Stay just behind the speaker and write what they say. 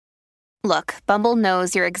Look, Bumble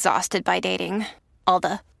knows you're exhausted by dating. All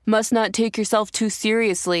the must not take yourself too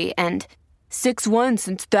seriously and 6'1"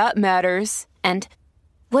 since that matters. And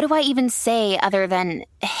what do I even say other than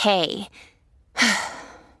hey?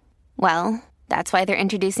 Well, that's why they're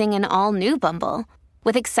introducing an all-new Bumble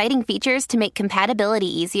with exciting features to make compatibility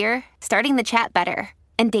easier, starting the chat better,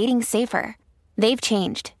 and dating safer. They've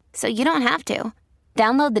changed, so you don't have to.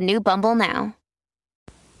 Download the new Bumble now.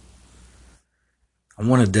 I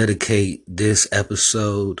want to dedicate this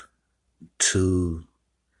episode to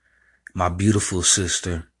my beautiful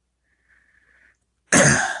sister.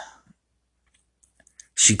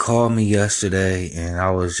 She called me yesterday and I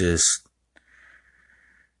was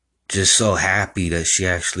just so happy that she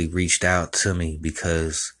actually reached out to me,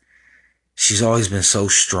 because she's always been so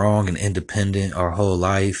strong and independent our whole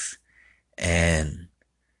life, and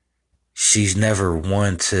she's never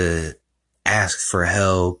one to ask for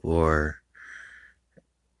help or,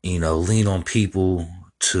 lean on people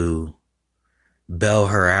to bail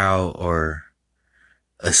her out or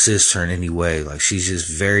assist her in any way. Like, she's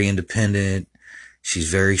just very independent. She's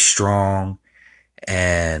very strong,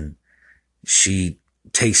 and she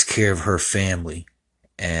takes care of her family.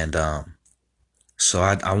 And so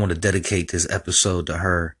I want to dedicate this episode to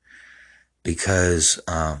her, because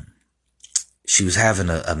she was having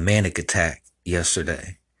a manic attack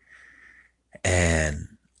yesterday. And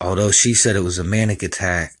although she said it was a manic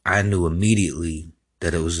attack, I knew immediately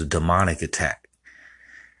that it was a demonic attack.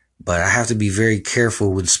 But I have to be very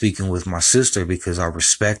careful when speaking with my sister, because I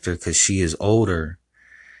respect her, because she is older,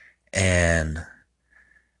 and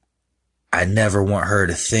I never want her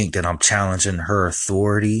to think that I'm challenging her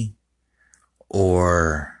authority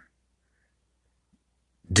or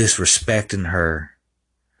disrespecting her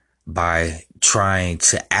by trying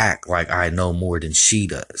to act like I know more than she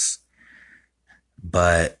does.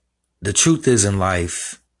 But the truth is, in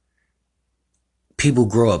life, people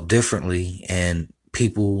grow up differently and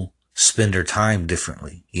people spend their time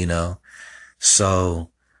differently,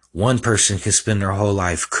 So one person can spend their whole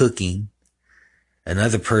life cooking.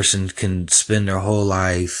 Another person can spend their whole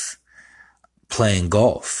life playing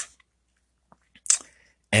golf.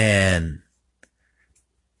 And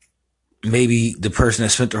maybe the person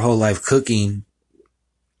that spent their whole life cooking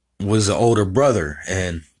was the older brother,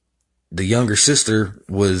 and the younger sister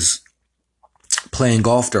was playing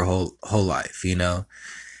golf their whole life,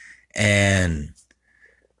 And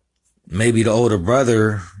maybe the older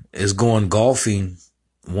brother is going golfing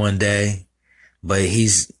one day, but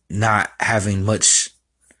he's not having much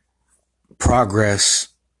progress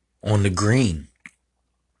on the green.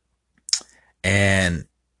 And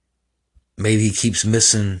maybe he keeps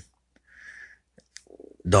missing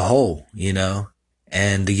the hole,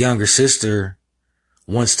 And the younger sister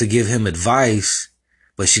wants to give him advice,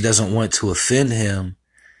 but she doesn't want to offend him,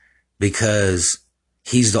 because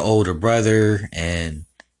he's the older brother and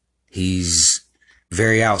he's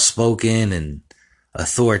very outspoken and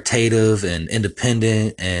authoritative and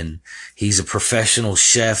independent, and he's a professional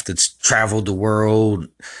chef that's traveled the world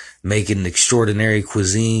making extraordinary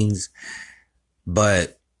cuisines.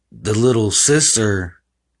 But the little sister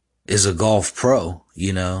is a golf pro,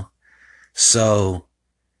 So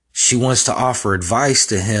she wants to offer advice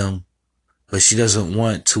to him, but she doesn't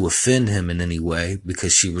want to offend him in any way,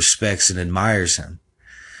 because she respects and admires him.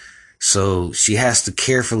 So she has to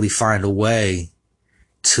carefully find a way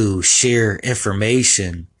to share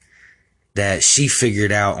information that she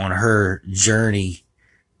figured out on her journey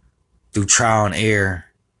through trial and error,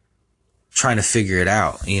 trying to figure it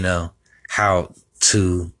out, how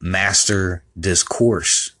to master this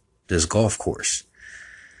golf course.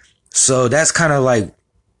 So that's kind of like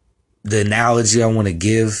the analogy I want to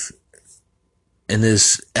give in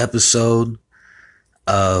this episode,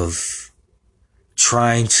 of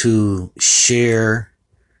trying to share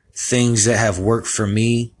things that have worked for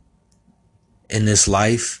me in this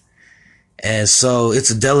life. And so it's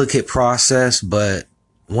a delicate process, but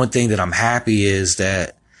one thing that I'm happy is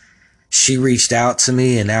that she reached out to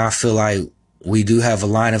me, and now I feel like we do have a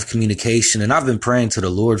line of communication, and I've been praying to the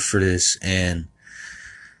Lord for this. And,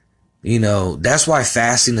 that's why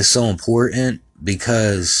fasting is so important,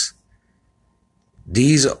 because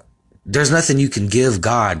there's nothing you can give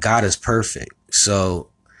God. God is perfect. So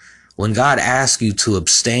when God asks you to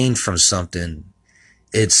abstain from something,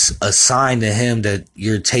 it's a sign to him that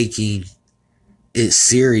you're taking it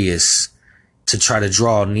serious to try to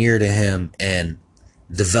draw near to him and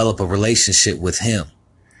develop a relationship with him.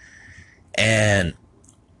 And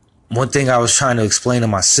one thing I was trying to explain to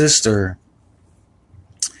my sister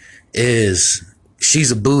is,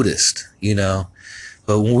 she's a Buddhist,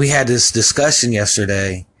 but when we had this discussion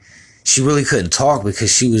yesterday, she really couldn't talk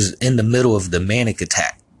because she was in the middle of the manic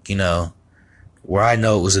attack, you know, where I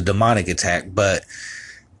know it was a demonic attack, but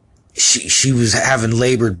she was having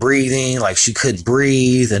labored breathing, like she couldn't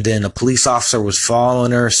breathe. And then a police officer was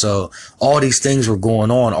following her. So all these things were going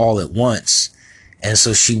on all at once. And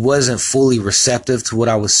so she wasn't fully receptive to what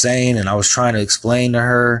I was saying. And I was trying to explain to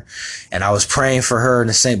her, and I was praying for her and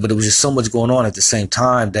the same, but it was just so much going on at the same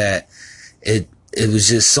time that it was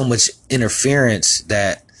just so much interference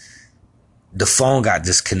that the phone got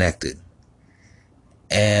disconnected.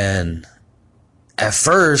 And at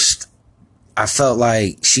first I felt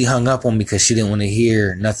like she hung up on me because she didn't want to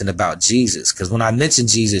hear nothing about Jesus. Because when I mentioned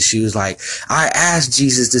Jesus, she was like, I asked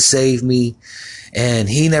Jesus to save me and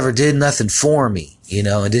he never did nothing for me, you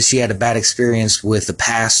know. And then she had a bad experience with the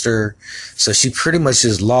pastor. So she pretty much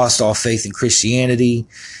just lost all faith in Christianity,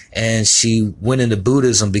 and she went into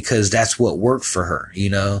Buddhism because that's what worked for her, you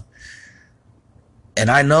know. And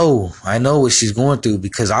I know what she's going through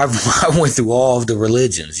because I went through all of the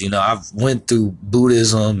religions, you know. I've went through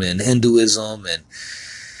Buddhism and Hinduism,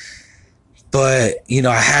 but you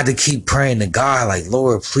know, I had to keep praying to God, like,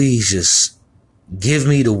 Lord, please just give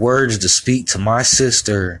me the words to speak to my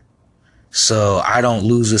sister so I don't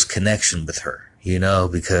lose this connection with her, you know,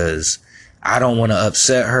 because I don't want to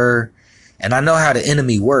upset her. And I know how the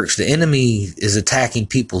enemy works. The enemy is attacking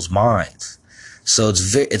people's minds. So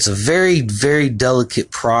it's a very, very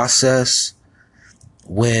delicate process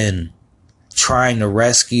when trying to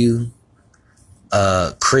rescue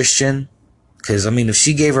a Christian. Because, I mean, if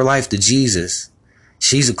she gave her life to Jesus,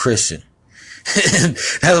 she's a Christian.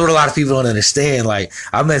 That's what a lot of people don't understand. Like,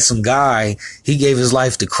 I met some guy, he gave his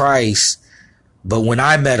life to Christ, but when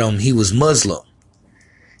I met him, he was Muslim.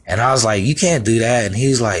 And I was like, you can't do that. And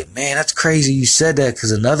he's like, man, that's crazy you said that,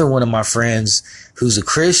 because another one of my friends who's a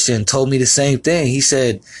Christian told me the same thing. He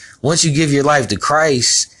said, once you give your life to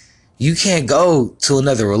Christ, you can't go to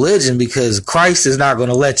another religion because Christ is not going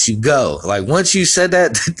to let you go. Like, once you said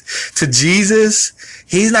that to Jesus,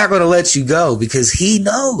 he's not going to let you go because he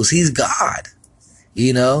knows he's God.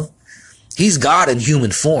 You know, he's God in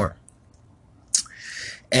human form.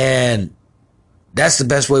 And that's the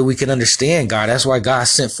best way we can understand God. That's why God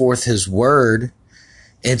sent forth his word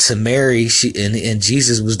into Mary. And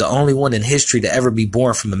Jesus was the only one in history to ever be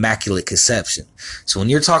born from immaculate conception. So when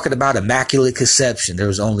you're talking about immaculate conception, there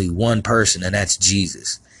was only one person, and that's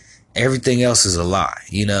Jesus. Everything else is a lie,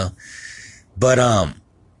 you know. But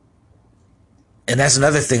and that's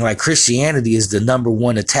another thing, like, Christianity is the number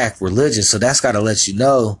one attacked religion. So that's got to let you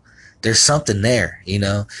know there's something there, you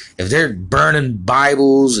know. If they're burning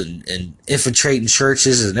Bibles and infiltrating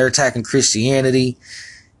churches and they're attacking Christianity,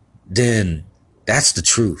 then that's the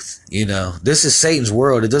truth, you know. This is Satan's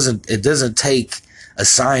world. It doesn't take a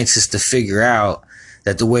scientist to figure out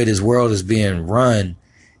that the way this world is being run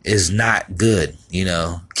is not good, you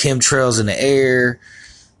know. Chemtrails in the air,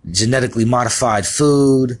 genetically modified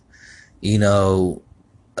food, you know,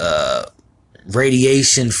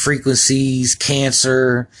 radiation frequencies,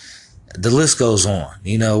 cancer, the list goes on.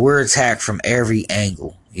 You know, we're attacked from every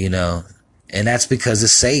angle, you know, and that's because of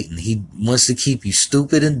Satan. He wants to keep you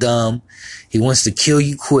stupid and dumb. He wants to kill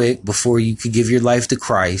you quick before you could give your life to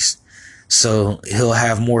Christ. So he'll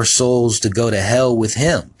have more souls to go to hell with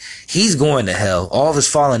him. He's going to hell. All of his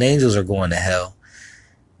fallen angels are going to hell.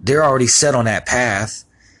 They're already set on that path.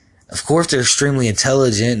 Of course, they're extremely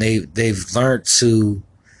intelligent. They've learned to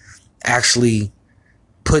actually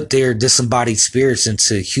put their disembodied spirits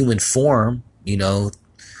into human form, you know,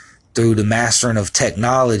 through the mastering of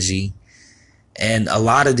technology. And a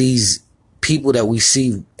lot of these people that we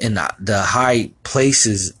see in the high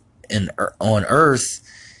places on earth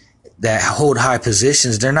that hold high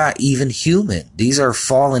positions, they're not even human. These are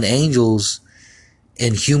fallen angels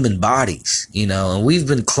in human bodies, you know. And we've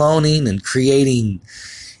been cloning and creating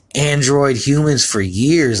android humans for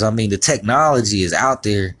years. I mean, the technology is out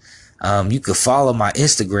there. You could follow my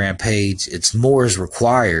Instagram page. It's more is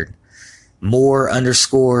required.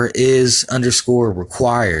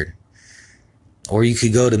 More_is_required. Or you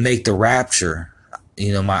could go to Make the Rapture.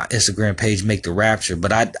 You know, my Instagram page, Make the Rapture.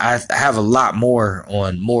 But I have a lot more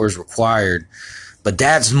on more is required. But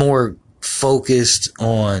that's more focused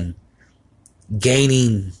on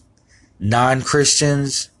gaining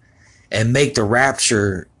non-Christians. And Make the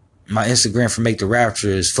Rapture, my Instagram for Make the Rapture,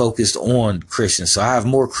 is focused on Christians. So I have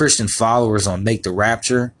more Christian followers on Make the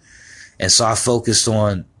Rapture. And so I focused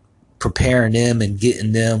on preparing them and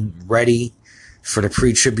getting them ready for the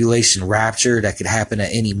pre-tribulation rapture that could happen at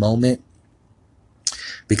any moment.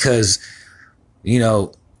 Because, you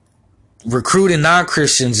know, recruiting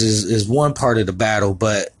non-Christians is one part of the battle,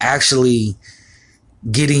 but actually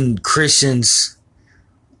getting Christians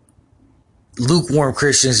lukewarm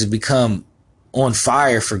Christians to become on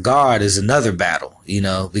fire for God is another battle,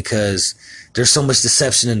 because there's so much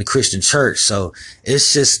deception in the Christian church. So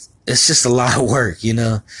it's just a lot of work,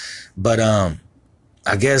 but,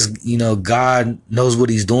 I guess, God knows what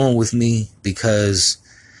he's doing with me, because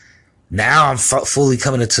now I'm fully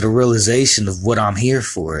coming into the realization of what I'm here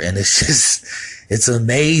for. And it's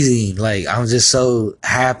amazing. Like, I'm just so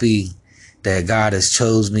happy that God has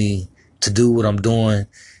chose me to do what I'm doing.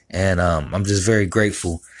 And, I'm just very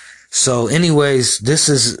grateful. So anyways, this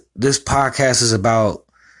podcast is about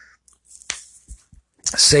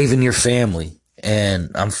saving your family. And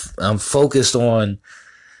I'm focused on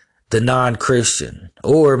the non-Christian,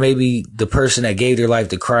 or maybe the person that gave their life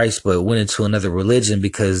to Christ but went into another religion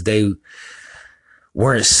because they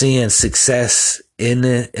weren't seeing success in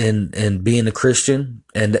it and being a Christian.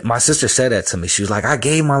 And my sister said that to me. She was like, I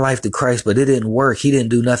gave my life to Christ, but it didn't work. He didn't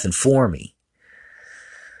do nothing for me.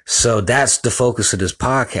 So that's the focus of this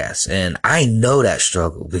podcast. And I know that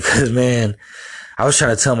struggle because, man, I was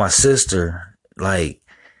trying to tell my sister, like,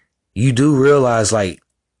 you do realize, like,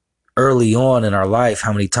 early on in our life,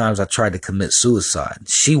 how many times I tried to commit suicide.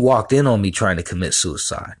 She walked in on me trying to commit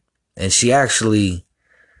suicide, and she actually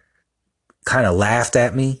kind of laughed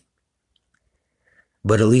at me,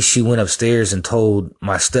 but at least she went upstairs and told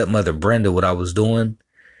my stepmother, Brenda, what I was doing.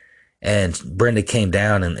 And Brenda came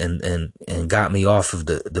down and got me off of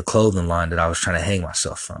the clothing line that I was trying to hang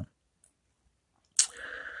myself from.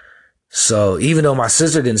 So even though my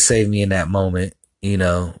sister didn't save me in that moment,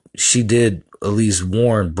 she did at least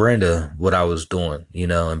warn Brenda what I was doing,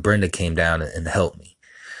 and Brenda came down and helped me.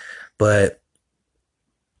 But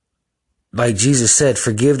like Jesus said,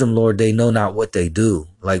 forgive them, Lord, they know not what they do.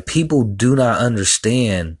 Like, people do not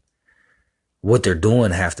understand what they're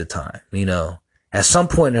doing half the time, At some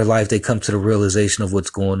point in their life, they come to the realization of what's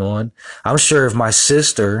going on. I'm sure if my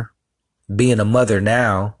sister, being a mother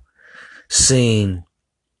now, seeing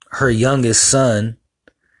her youngest son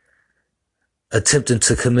attempting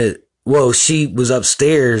to commit, she was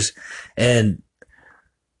upstairs and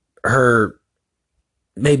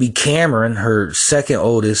maybe Cameron, her second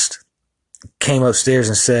oldest, came upstairs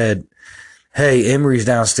and said, hey, Emery's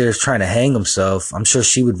downstairs trying to hang himself. I'm sure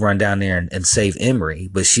she would run down there and save Emery,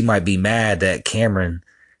 but she might be mad that Cameron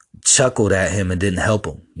chuckled at him and didn't help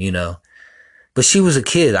him, But she was a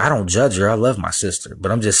kid. I don't judge her. I love my sister.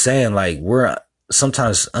 But I'm just saying, like, we're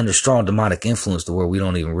sometimes under strong demonic influence to where we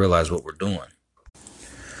don't even realize what we're doing.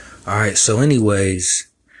 All right. So anyways,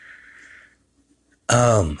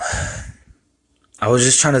 I was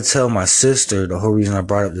just trying to tell my sister, the whole reason I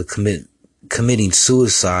brought up the committing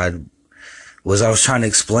suicide was I was trying to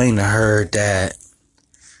explain to her that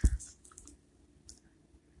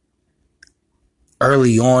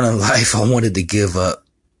early on in life, I wanted to give up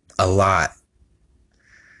a lot.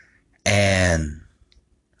 And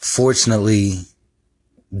fortunately,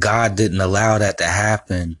 God didn't allow that to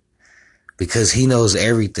happen because he knows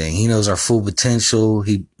everything. He knows our full potential.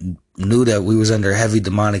 He knew that we was under heavy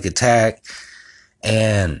demonic attack.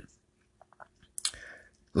 And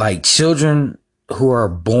like, children who are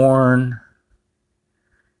born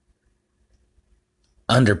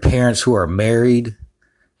under parents who are married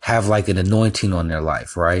have like an anointing on their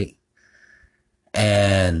life, right?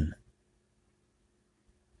 And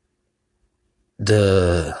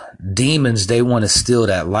the demons, they want to steal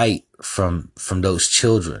that light from those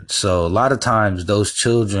children. So a lot of times those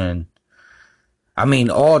children,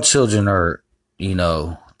 all children are,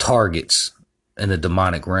 targets in the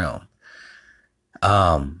demonic realm.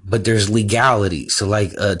 But there's legality. So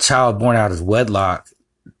like a child born out of wedlock,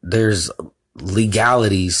 there's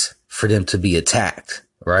legalities for them to be attacked,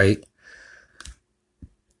 right?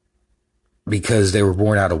 Because they were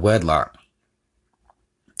born out of wedlock.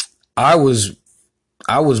 I was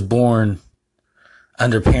born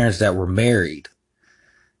under parents that were married.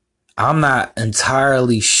 I'm not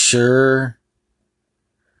entirely sure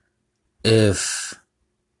if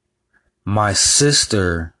my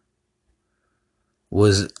sister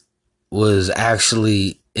was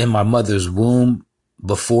actually in my mother's womb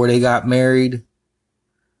before they got married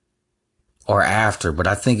or after, but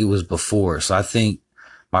I think it was before. So I think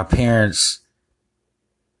my parents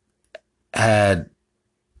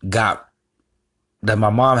my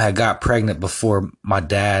mom had got pregnant before my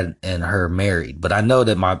dad and her married. But I know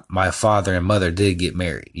that my father and mother did get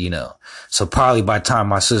married, So probably by the time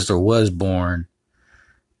my sister was born,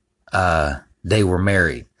 they were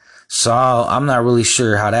married. So I'm not really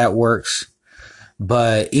sure how that works.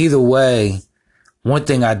 But either way, one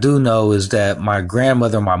thing I do know is that my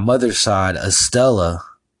grandmother on my mother's side, Estella,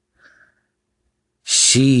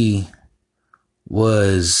 she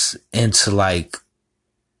was into like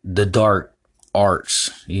the dark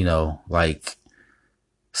arts, like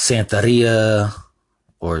Santeria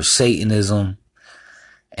or Satanism.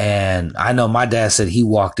 And I know my dad said he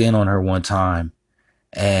walked in on her one time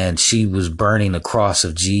and she was burning the cross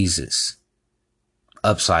of Jesus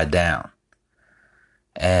upside down.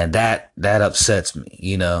 And that upsets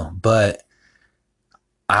me, but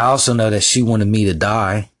I also know that she wanted me to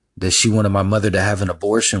die, that she wanted my mother to have an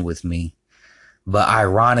abortion with me. But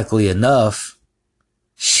ironically enough,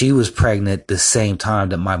 she was pregnant the same time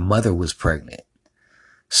that my mother was pregnant.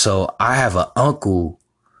 So I have an uncle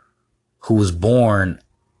who was born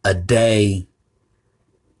a day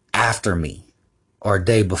after me or a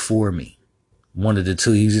day before me. One of the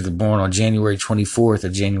two. He was either born on January 24th or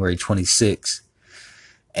January 26th.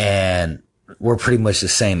 And we're pretty much the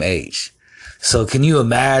same age. So can you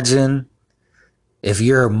imagine if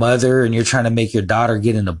you're a mother and you're trying to make your daughter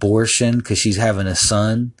get an abortion because she's having a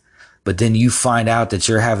son, but then you find out that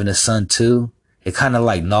you're having a son too? It kind of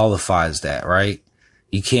like nullifies that, right?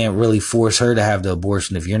 You can't really force her to have the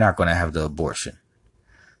abortion if you're not going to have the abortion.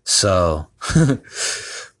 So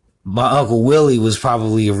my Uncle Willie was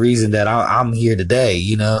probably a reason that I'm here today,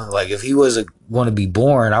 like if he wasn't going to be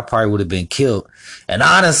born, I probably would have been killed. And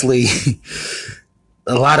honestly,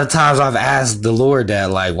 a lot of times I've asked the Lord that,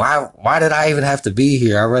 like, why did I even have to be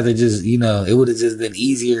here? I'd rather just, it would have just been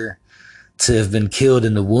easier to have been killed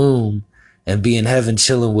in the womb and be in heaven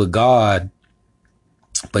chilling with God.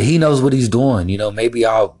 But he knows what he's doing. Maybe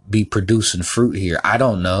I'll be producing fruit here. I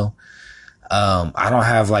don't know. I don't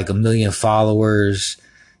have like 1 million followers.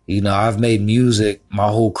 I've made music my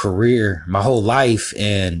whole career, my whole life,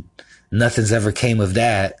 and nothing's ever came of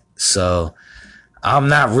that. So I'm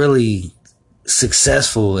not really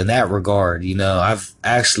successful in that regard. I've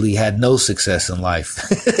actually had no success in life.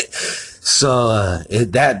 So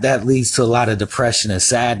that leads to a lot of depression and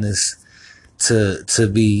sadness to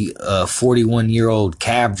be a 41-year-old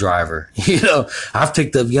cab driver. I've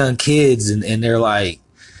picked up young kids and they're like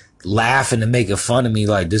laughing and making fun of me,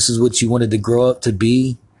 like, this is what you wanted to grow up to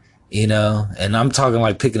be, and I'm talking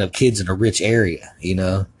like picking up kids in a rich area.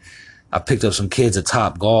 I picked up some kids at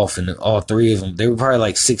Top Golf, and all three of them, they were probably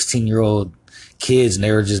like 16-year-old kids, and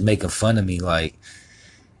they were just making fun of me. Like,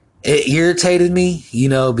 it irritated me,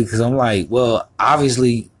 because I'm like, well,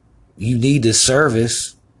 obviously you need this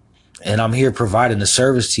service, and I'm here providing the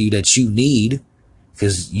service to you that you need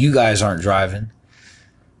because you guys aren't driving.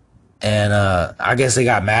 And I guess they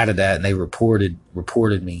got mad at that and they reported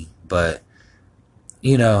me. But,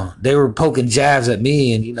 they were poking jabs at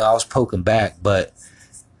me, and, I was poking back. But,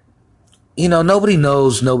 nobody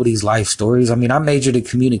knows nobody's life stories. I mean, I majored in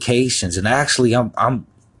communications, and actually I'm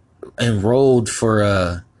enrolled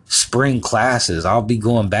for spring classes. I'll be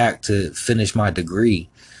going back to finish my degree.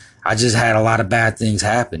 I just had a lot of bad things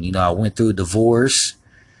happen. I went through a divorce.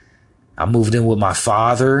 I moved in with my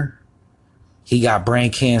father. He got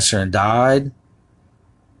brain cancer and died.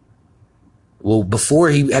 Well, before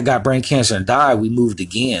he got brain cancer and died, we moved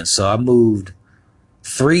again. So I moved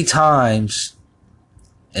 3 times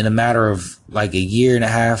in a matter of like 1.5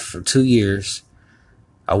 years or 2 years.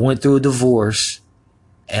 I went through a divorce,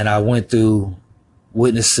 and I went through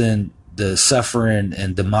witnessing the suffering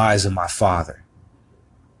and demise of my father.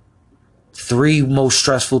 3 most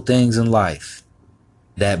stressful things in life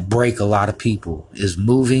that break a lot of people is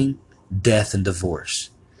moving, death, and divorce.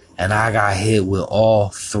 And I got hit with all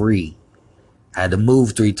 3. I had to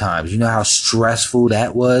move 3 times. You know how stressful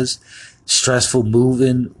that was? Stressful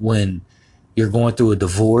moving when you're going through a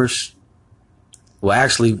divorce. Well,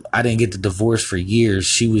 actually, I didn't get the divorce for years.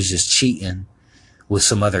 She was just cheating with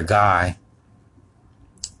some other guy.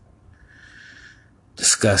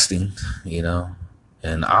 Disgusting,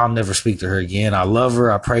 And I'll never speak to her again. I love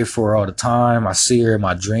her. I pray for her all the time. I see her in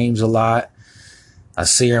my dreams a lot. I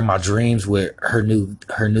see her in my dreams with her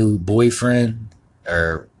new boyfriend,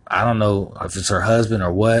 or I don't know if it's her husband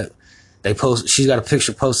or what. She's got a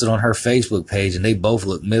picture posted on her Facebook page, and they both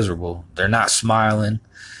look miserable. They're not smiling.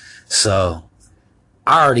 So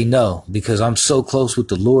I already know, because I'm so close with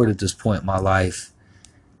the Lord at this point in my life,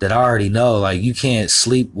 that I already know, like, you can't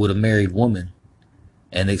sleep with a married woman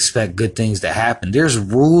and expect good things to happen. There's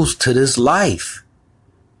rules to this life.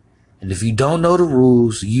 And if you don't know the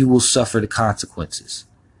rules, you will suffer the consequences.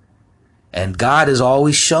 And God is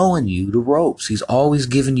always showing you the ropes. He's always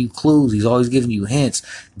giving you clues. He's always giving you hints.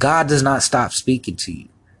 God does not stop speaking to you.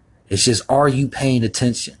 It's just, are you paying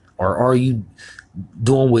attention, or are you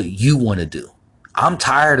doing what you want to do? I'm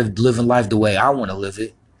tired of living life the way I want to live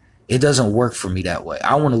it. It doesn't work for me that way.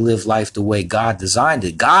 I want to live life the way God designed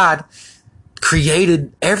it. God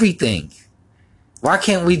created everything. Why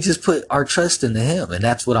can't we just put our trust into him? And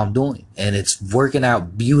that's what I'm doing. And it's working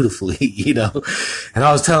out beautifully, you know? And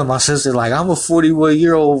I was telling my sister, like, I'm a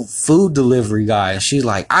 41-year-old food delivery guy. And she's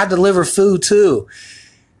like, I deliver food too.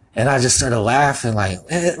 And I just started laughing, like,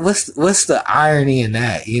 what's the irony in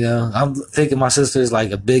that? You know, I'm thinking my sister is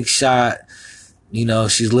like a big shot. You know,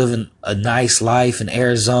 she's living a nice life in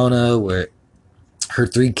Arizona where her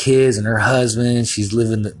 3 kids and her husband, she's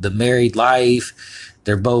living the married life.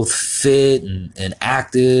 They're both fit and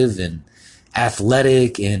active and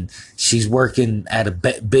athletic, and she's working at a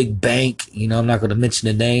big bank. You know, I'm not going to mention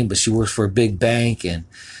the name, but she works for a big bank, and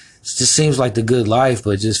it just seems like the good life.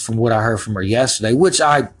 But just from what I heard from her yesterday, which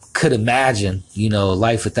I could imagine, you know,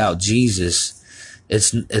 life without Jesus,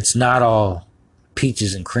 it's not all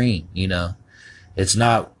peaches and cream, you know. It's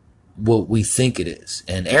not what we think it is.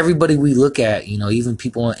 And everybody we look at, you know, even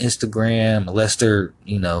people on Instagram, unless they're,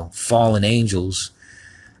 you know, fallen angels,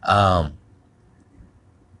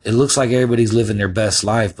 it looks like everybody's living their best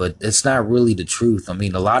life, but it's not really the truth. I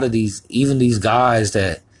mean, a lot of even these guys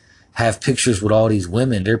that have pictures with all these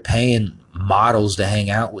women, they're paying models to hang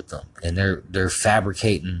out with them, and they're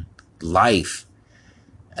fabricating life.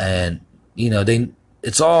 And, you know,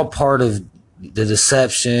 it's all part of the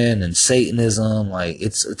deception and Satanism. Like,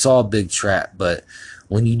 it's all a big trap. But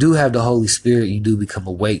when you do have the Holy Spirit, you do become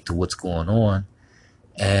awake to what's going on.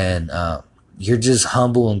 And you're just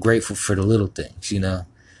humble and grateful for the little things, you know.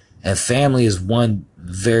 And family is one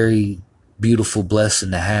very beautiful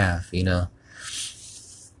blessing to have, you know.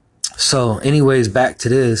 So anyways, back to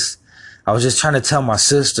this. I was just trying to tell my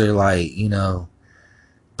sister, like, you know,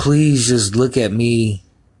 please just look at me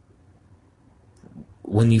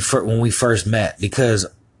when we first met, because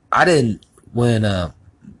I didn't, when I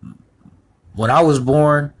was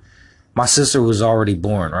born, my sister was already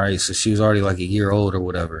born, right? So she was already like a year old or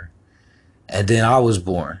whatever. And then I was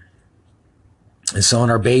born. And so in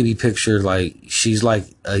our baby picture, like, she's like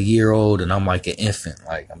a year old and I'm like an infant,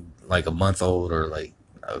 like I'm like a month old or like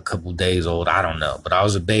a couple days old. I don't know. But I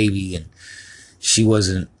was a baby and she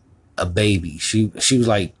wasn't a baby. She was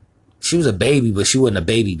like, she was a baby, but she wasn't a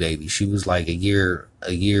baby. She was like a year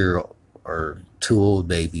or 2 old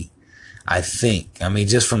baby, I think. I mean,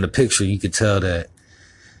 just from the picture, you could tell that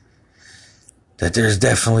there's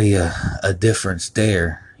definitely a difference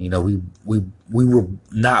there. You know, we were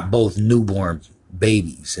not both newborn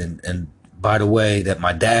babies. And by the way that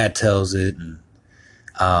my dad tells it, and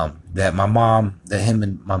that him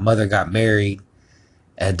and my mother got married,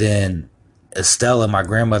 and then Estella, my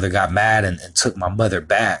grandmother, got mad and took my mother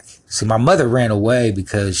back. See, my mother ran away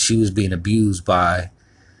because she was being abused by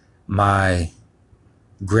my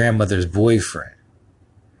grandmother's boyfriend.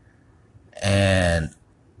 And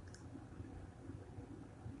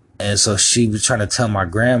so she was trying to tell my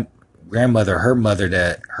grandmother, her mother,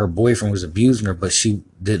 that her boyfriend was abusing her, but she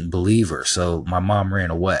didn't believe her. So my mom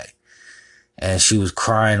ran away. And she was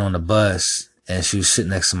crying on the bus, and she was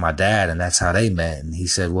sitting next to my dad, and that's how they met. And he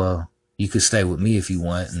said, well, you could stay with me if you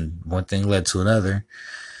want. And one thing led to another.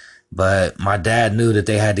 But my dad knew that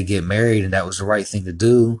they had to get married, and that was the right thing to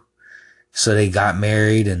do. So they got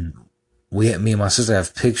married, and me and my sister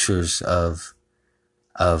have pictures of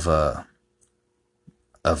that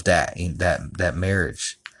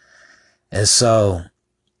marriage. And so,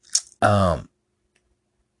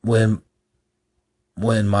 when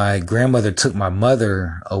my grandmother took my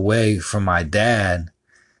mother away from my dad,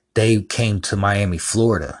 they came to Miami,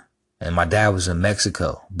 Florida, and my dad was in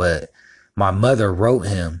Mexico, but my mother wrote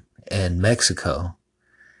him in Mexico,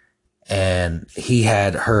 and he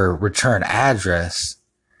had her return address.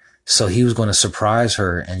 So he was going to surprise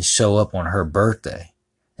her and show up on her birthday.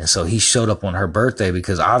 And so he showed up on her birthday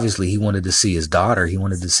because obviously he wanted to see his daughter. He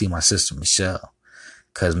wanted to see my sister, Michelle,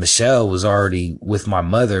 because Michelle was already with my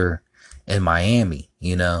mother in Miami,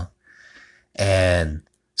 you know. And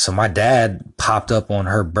so my dad popped up on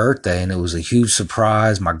her birthday, and it was a huge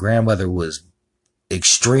surprise. My grandmother was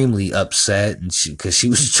extremely upset, and because she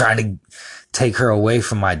was trying to take her away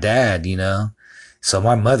from my dad, you know. So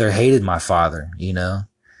my mother hated my father, you know,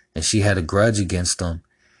 and she had a grudge against him.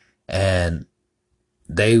 And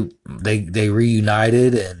they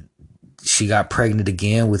reunited, and she got pregnant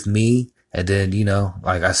again with me. And then, you know,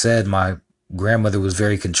 like I said, my grandmother was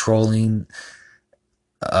very controlling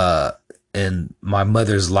in my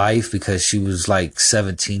mother's life because she was like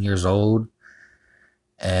 17 years old.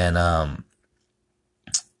 But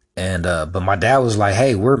my dad was like,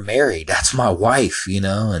 hey, we're married. That's my wife, you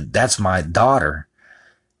know, and that's my daughter.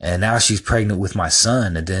 And now she's pregnant with my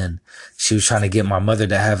son. And then she was trying to get my mother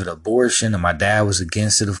to have an abortion, and my dad was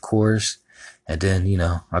against it, of course. And then, you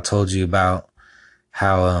know, I told you about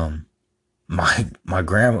how, my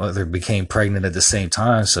grandmother became pregnant at the same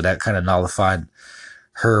time, so that kind of nullified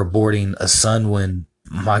her aborting a son when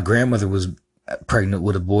my grandmother was pregnant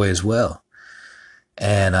with a boy as well.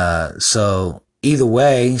 And so either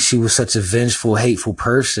way, she was such a vengeful, hateful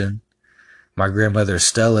person, my grandmother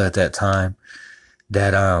Stella at that time,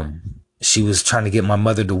 that she was trying to get my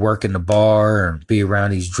mother to work in the bar and be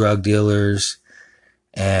around these drug dealers.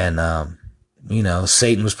 And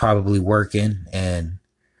Satan was probably working, and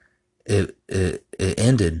it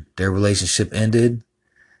ended. Their relationship ended.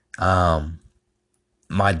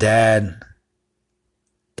 My dad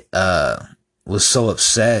was so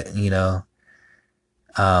upset,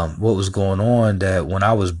 what was going on, that when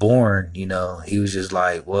I was born, he was just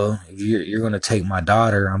like, well, if you're going to take my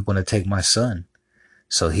daughter, I'm going to take my son.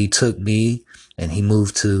 So he took me and he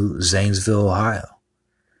moved to Zanesville, Ohio.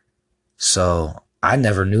 So I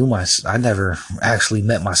never actually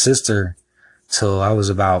met my sister till I was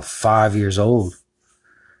about 5 years old,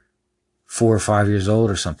 4 or 5 years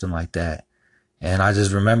old or something like that. And I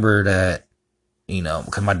just remember that,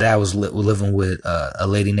 because my dad was living with a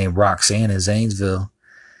lady named Roxanne in Zanesville,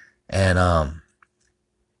 and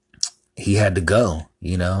he had to go.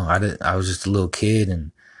 I was just a little kid,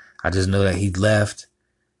 and I just know that he left.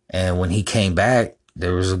 And when he came back,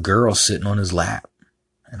 there was a girl sitting on his lap,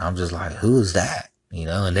 and I'm just like, who is that?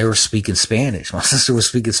 And they were speaking Spanish. My sister was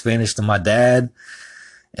speaking Spanish to my dad,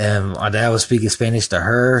 and my dad was speaking Spanish to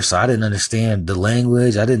her. So I didn't understand the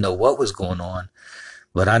language. I didn't know what was going on.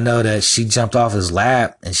 But I know that she jumped off his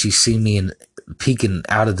lap and she seen me peeking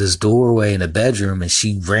out of this doorway in the bedroom, and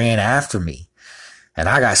she ran after me. And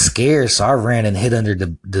I got scared, so I ran and hid under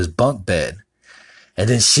this bunk bed. And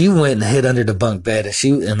then she went and hid under the bunk bed,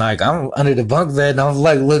 and I'm under the bunk bed, and I'm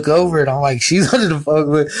like, look over, and I'm like, she's under the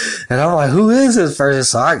bunk bed, and I'm like, who is this person?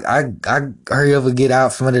 So I hurry up and get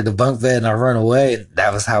out from under the bunk bed, and I run away, and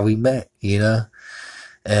that was how we met, and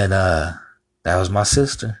that was my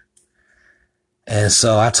sister. And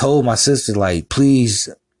so I told my sister, like, please,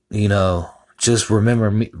 just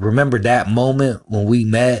remember that moment when we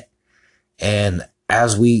met, and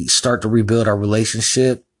as we start to rebuild our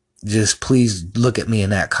relationship, just please look at me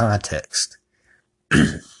in that context.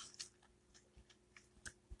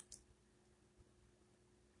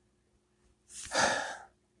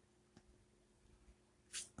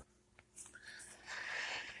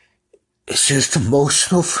 It's just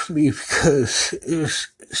emotional for me because it's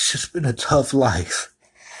just been a tough life.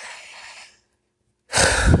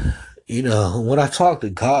 When I talk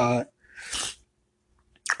to God,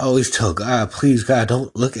 I always tell God, please, God,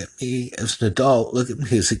 don't look at me as an adult. Look at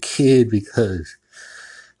me as a kid, because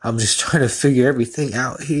I'm just trying to figure everything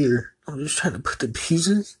out here. I'm just trying to put the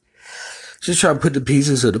pieces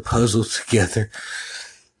of the puzzle together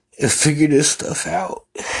and figure this stuff out.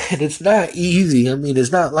 And it's not easy. I mean,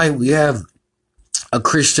 it's not like we have a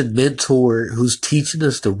Christian mentor who's teaching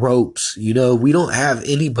us the ropes. We don't have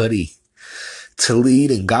anybody to lead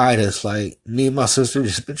and guide us. Like, me and my sister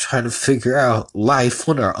just been trying to figure out life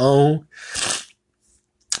on our own,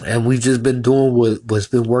 and we've just been doing what's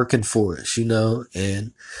been working for us,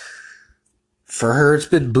 and for her it's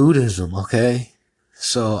been Buddhism. Okay,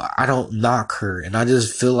 so I don't knock her, and I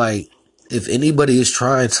just feel like if anybody is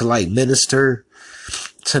trying to minister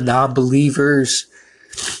to non-believers,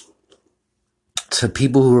 to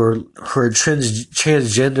people who are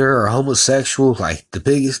transgender or homosexual, like, the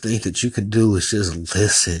biggest thing that you can do is just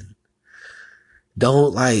listen.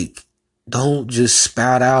 Don't just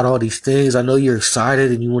spout out all these things. I know you're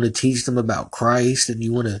excited and you want to teach them about Christ, and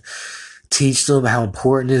you want to teach them how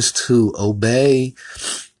important it is to obey,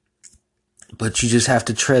 but you just have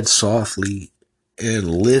to tread softly and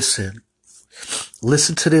listen.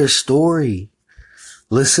 Listen to their story.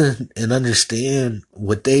 Listen and understand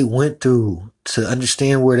what they went through to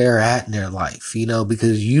understand where they're at in their life,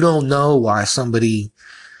 because you don't know why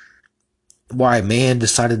a man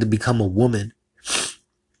decided to become a woman,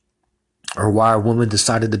 or why a woman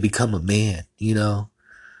decided to become a man,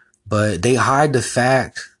 but they hide the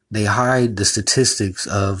statistics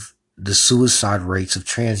of the suicide rates of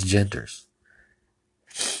transgenders,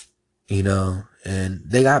 and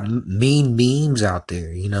they got mean memes out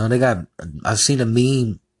there, I've seen a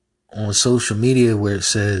meme on social media where it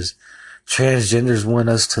says transgenders want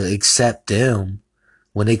us to accept them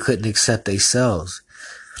when they couldn't accept themselves.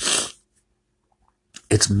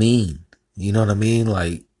 It's mean. You know what I mean?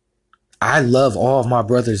 Like, I love all of my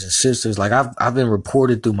brothers and sisters. Like, I've been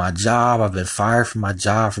reported through my job. I've been fired from my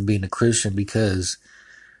job for being a Christian because,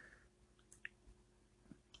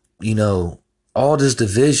 all this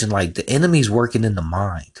division, like, the enemy's working in the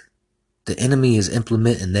mind. The enemy is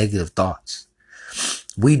implementing negative thoughts.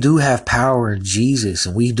 We do have power in Jesus,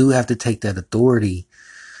 and we do have to take that authority,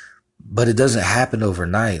 but it doesn't happen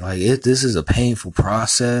overnight. Like this is a painful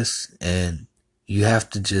process, and you have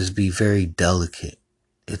to just be very delicate.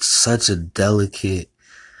 It's such a delicate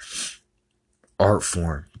art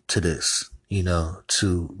form to this,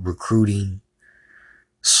 to recruiting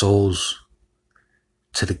souls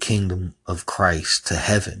to the kingdom of Christ, to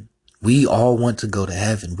heaven. We all want to go to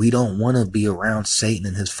heaven. We don't want to be around Satan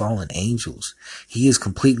and his fallen angels. He has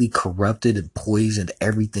completely corrupted and poisoned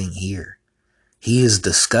everything here. He is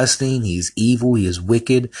disgusting. He is evil. He is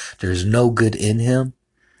wicked. There's no good in him.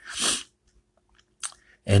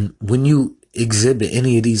 And when you exhibit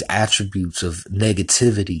any of these attributes of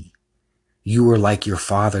negativity, you are like your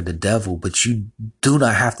father, the devil, but you do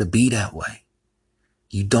not have to be that way.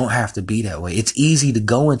 You don't have to be that way. It's easy to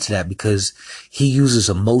go into that because he uses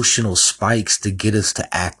emotional spikes to get us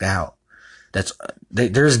to act out.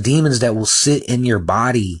 There's demons that will sit in your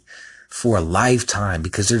body for a lifetime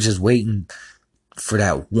because they're just waiting for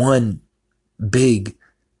that one big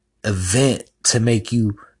event to make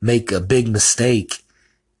you make a big mistake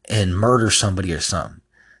and murder somebody or something.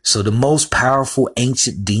 So the most powerful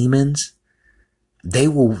ancient demons,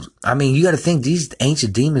 you got to think these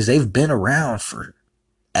ancient demons, they've been around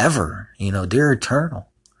forever. They're eternal.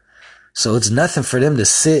 So it's nothing for them to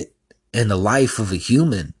sit in the life of a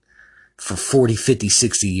human for 40, 50,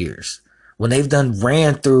 60 years when they've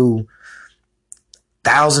ran through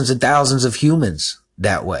thousands and thousands of humans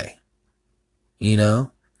that way.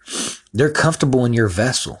 They're comfortable in your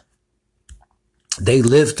vessel. They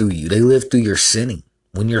live through you. They live through your sinning.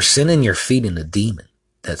 When you're sinning, you're feeding the demon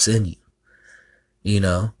that's in you.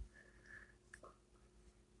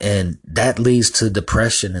 And that leads to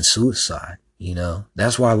depression and suicide.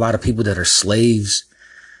 That's why a lot of people that are slaves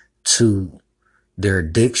to their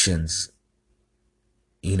addictions,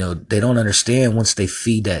 they don't understand once they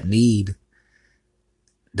feed that need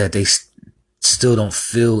that they still don't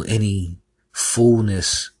feel any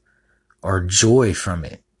fullness or joy from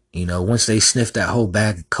it. Once they sniff that whole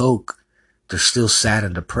bag of Coke, they're still sad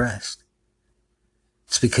and depressed.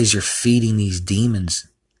 It's because you're feeding these demons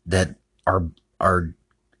that are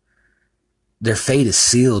their fate is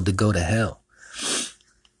sealed to go to hell.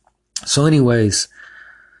 So anyways,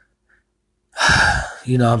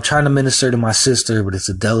 I'm trying to minister to my sister, but it's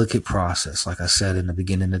a delicate process. Like I said in the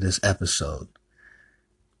beginning of this episode,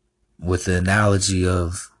 with the analogy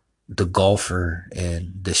of the golfer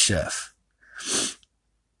and the chef,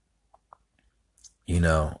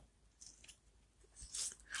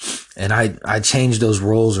 and I changed those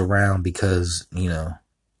roles around because,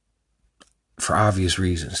 for obvious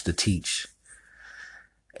reasons, to teach.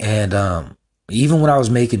 And even when I was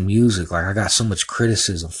making music, like I got so much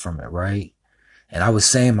criticism from it, right? And I was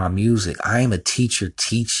saying my music, I am a teacher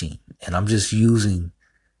teaching, and I'm just using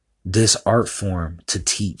this art form to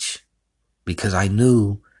teach because I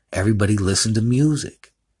knew everybody listened to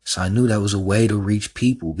music. So I knew that was a way to reach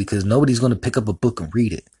people because nobody's going to pick up a book and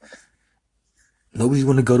read it. Nobody's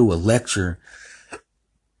going to go to a lecture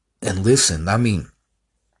and listen.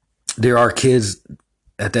 There are kids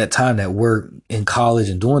at that time that were in college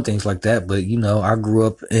and doing things like that. But, I grew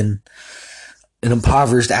up in an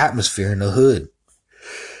impoverished atmosphere in the hood,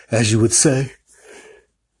 as you would say.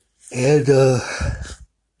 And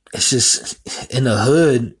it's just in the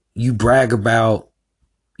hood, you brag about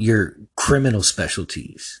your criminal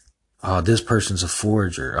specialties. Oh, this person's a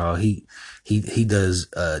forger. Oh, he does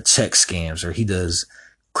check scams, or he does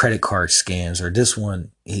credit card scams, or this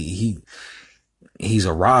one he's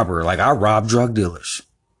a robber. Like I rob drug dealers.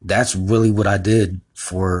 That's really what I did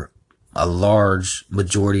for a large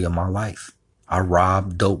majority of my life. I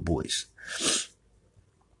robbed dope boys.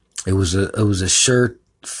 It was a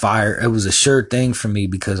surefire. It was a sure thing for me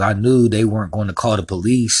because I knew they weren't going to call the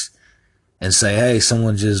police and say, "Hey,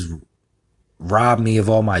 someone just robbed me of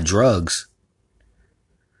all my drugs."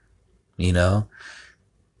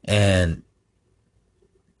 And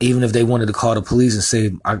even if they wanted to call the police and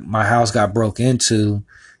say my house got broke into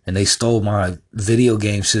and they stole my video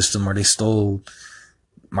game system or they stole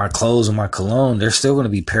my clothes and my cologne, there's still going to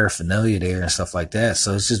be paraphernalia there and stuff like that.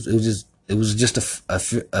 So it was just a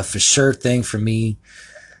for sure thing for me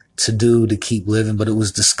to do to keep living, but it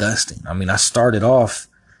was disgusting. I started off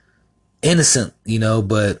innocent,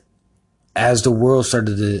 but as the world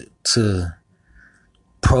started to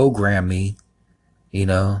program me,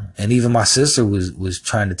 and even my sister was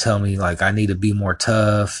trying to tell me like I need to be more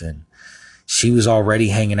tough, and she was already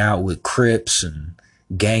hanging out with Crips and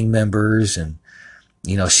gang members, and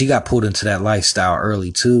she got pulled into that lifestyle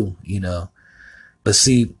early too, but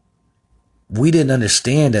see, we didn't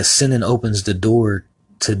understand that sinning opens the door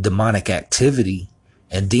to demonic activity,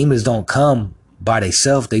 And demons don't come by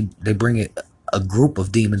themselves. They bring a group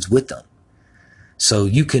of demons with them. So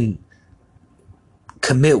you can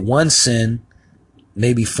commit one sin,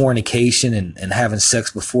 maybe fornication and having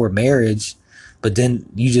sex before marriage, but then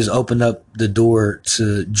you just open up the door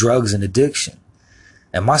to drugs and addiction.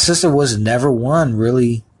 And my sister was never one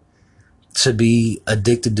really to be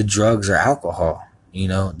addicted to drugs or alcohol, you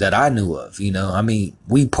know, that I knew of. You know, I mean,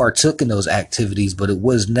 we partook in those activities, but it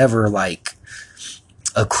was never like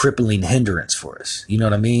a crippling hindrance for us. You know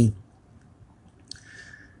what I mean?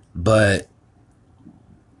 But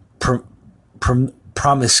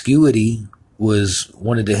promiscuity was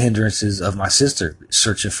one of the hindrances of my sister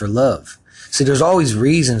searching for love. See, there's always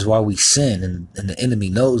reasons why we sin, and the enemy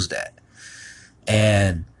knows that.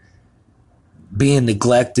 And being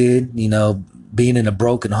neglected, you know, being in a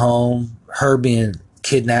broken home, her being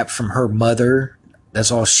kidnapped from her mother,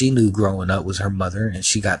 that's all she knew growing up was her mother, and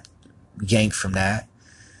she got yanked from that.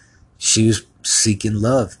 She was seeking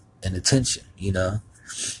love and attention, you know,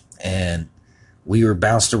 and we were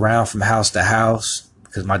bounced around from house to house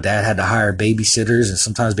because my dad had to hire babysitters, and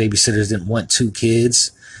sometimes babysitters didn't want 2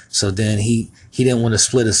 kids. So then he didn't want to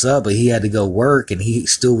split us up, but he had to go work, and he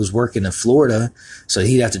still was working in Florida. So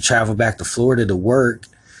he'd have to travel back to Florida to work,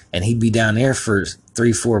 and he'd be down there for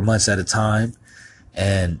 3-4 months at a time.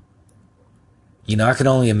 And, you know, I can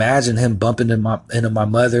only imagine him bumping into my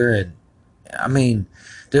mother. And I mean,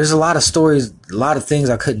 there's a lot of stories, a lot of things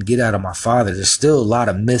I couldn't get out of my father. There's still a lot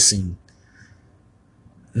of missing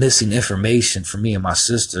information for me and my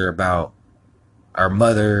sister about our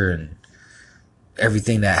mother and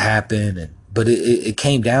everything that happened. But it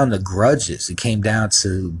came down to grudges. It came down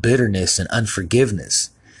to bitterness and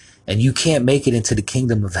unforgiveness. And you can't make it into the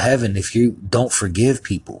kingdom of heaven if you don't forgive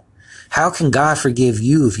people. How can God forgive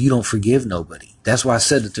you if you don't forgive nobody? That's why I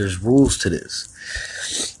said that there's rules to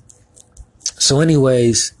this. So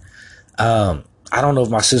anyways, I don't know if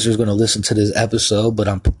my sister's going to listen to this episode, but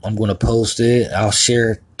I'm going to post it. I'll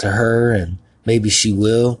share it to her, and maybe she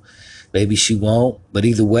will, maybe she won't. But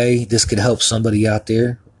either way, this could help somebody out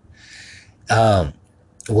there.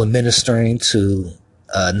 When ministering to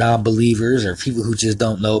non-believers or people who just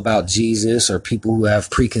don't know about Jesus, or people who have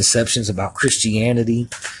preconceptions about Christianity,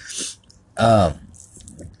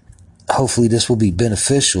 hopefully this will be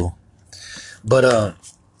beneficial. But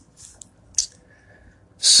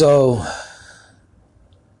so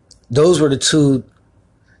those were the 2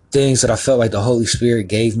 things that I felt like the Holy Spirit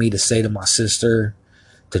gave me to say to my sister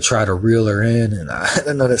to try to reel her in. And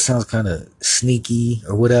I know that sounds kind of sneaky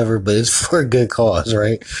or whatever, but it's for a good cause,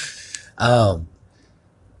 right?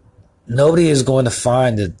 Nobody is going to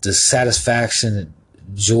find the satisfaction,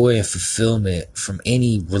 joy, and fulfillment from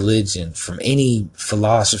any religion, from any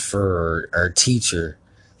philosopher or teacher,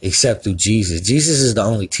 except through Jesus. Jesus is the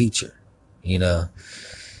only teacher, you know.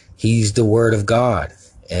 He's the Word of God,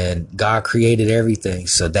 and God created everything.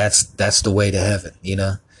 So that's the way to heaven, you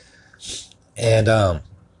know. And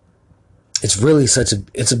it's really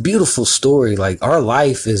it's a beautiful story. Like, our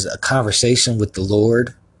life is a conversation with the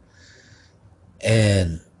Lord.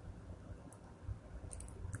 And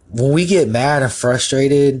when we get mad and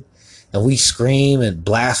frustrated and we scream and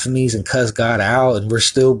blasphemies and cuss God out and we're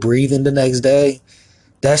still breathing the next day,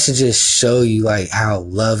 that should just show you like how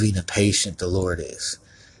loving and patient the Lord is.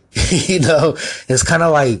 You know, it's kind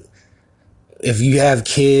of like if you have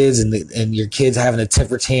kids and your kid's having a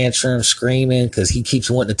temper tantrum screaming because he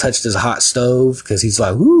keeps wanting to touch this hot stove because he's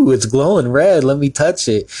like, ooh, it's glowing red, let me touch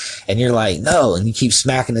it. And you're like, no. And you keep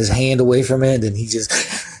smacking his hand away from it. And he just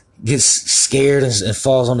gets scared and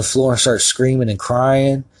falls on the floor and starts screaming and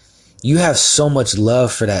crying. You have so much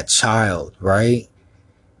love for that child, right?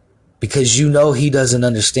 Because you know he doesn't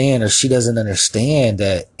understand, or she doesn't understand,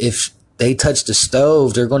 that if they touch the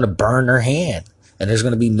stove, they're going to burn their hand and there's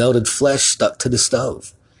going to be melted flesh stuck to the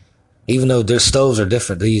stove. Even though their stoves are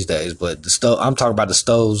different these days, but I'm talking about the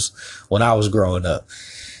stoves when I was growing up.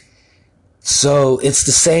 So it's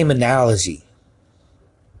the same analogy.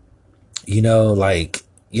 You know, like,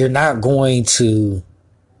 you're not going to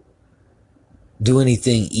do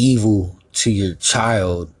anything evil to your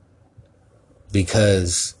child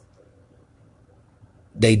because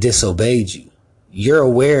they disobeyed you. You're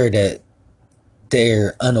aware that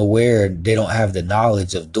they're unaware, they don't have the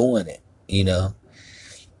knowledge of doing it, you know.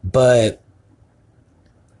 But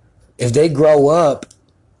if they grow up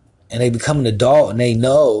and they become an adult and they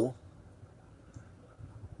know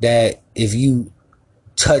that if you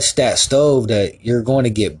touch that stove that you're going to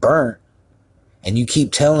get burnt, and you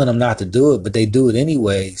keep telling them not to do it, but they do it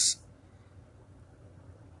anyways,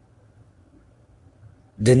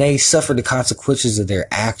 then they suffer the consequences of their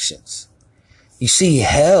actions. You see,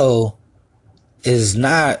 hell is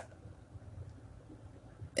not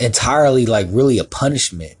entirely like really a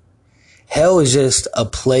punishment. Hell is just a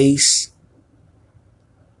place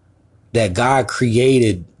that God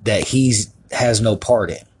created that he has no part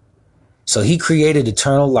in. So he created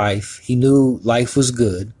eternal life. He knew life was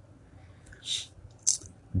good,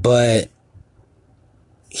 but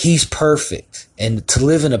he's perfect. And to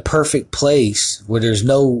live in a perfect place where there's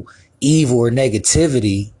no evil or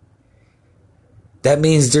negativity, that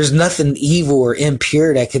means there's nothing evil or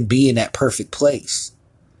impure that can be in that perfect place.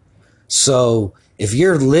 So if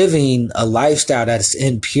you're living a lifestyle that's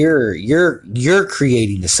impure, you're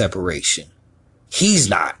creating the separation. He's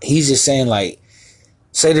not. He's just saying, like,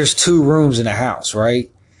 say there's 2 rooms in a house,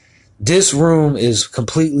 right? This room is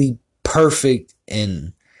completely perfect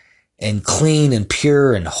and clean and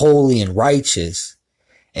pure and holy and righteous.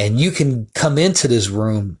 And you can come into this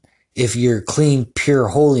room if you're clean, pure,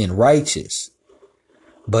 holy, and righteous.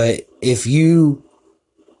 But if you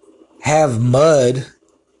have mud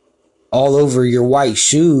all over your white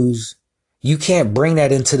shoes, you can't bring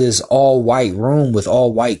that into this all white room with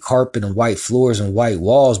all white carpet and white floors and white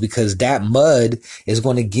walls, because that mud is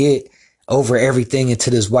going to get over everything into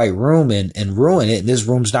this white room and ruin it. And this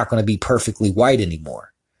room's not going to be perfectly white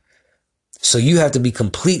anymore. So you have to be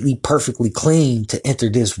completely perfectly clean to enter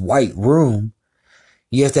this white room.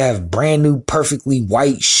 You have to have brand new, perfectly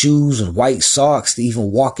white shoes and white socks to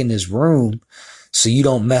even walk in this room so you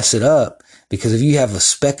don't mess it up. Because if you have a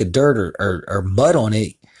speck of dirt or mud on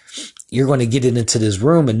it, you're going to get it into this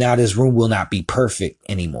room, and now this room will not be perfect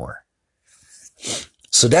anymore.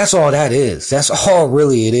 So that's all that is. That's all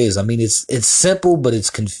really it is. I mean, it's simple, but it's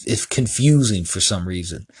confusing for some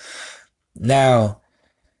reason. Now,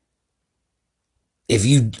 if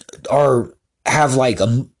you have like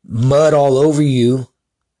a mud all over you,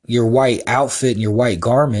 your white outfit and your white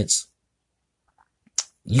garments,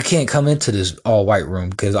 you can't come into this all white room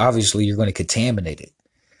because obviously you're going to contaminate it.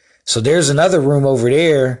 So there's another room over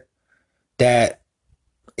there that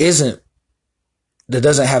doesn't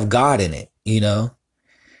have God in it, you know?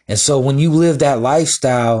 And so when you live that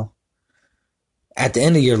lifestyle, at the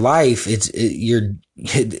end of your life,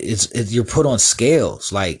 you're put on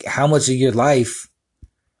scales. Like, how much of your life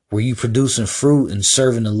were you producing fruit and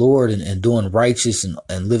serving the Lord and doing righteous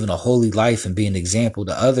and living a holy life and being an example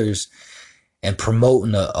to others and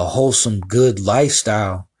promoting a wholesome, good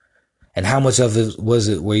lifestyle? And how much of it was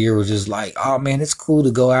it where you were just like, oh man, it's cool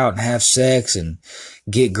to go out and have sex and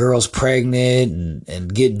get girls pregnant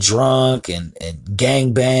and get drunk and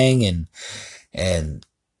gangbang and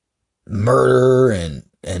murder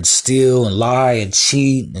and steal and lie and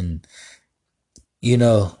cheat. And, you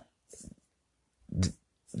know,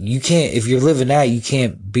 you can't, if you're living that, you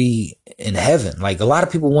can't be in heaven. Like, a lot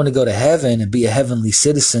of people want to go to heaven and be a heavenly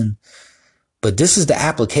citizen, but this is the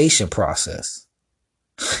application process.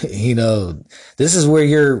 You know, this is where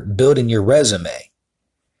you're building your resume.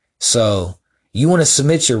 So you want to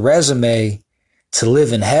submit your resume to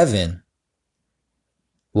live in heaven.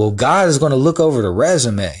 Well, God is going to look over the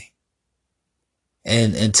resume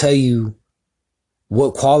and tell you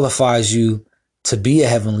what qualifies you to be a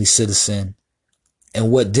heavenly citizen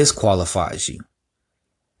and what disqualifies you.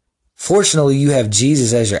 Fortunately, you have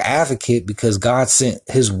Jesus as your advocate because God sent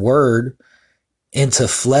his word into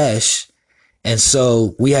flesh. And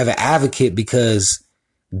so we have an advocate because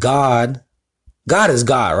God is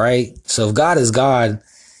God, right? So if God is God,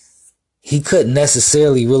 he couldn't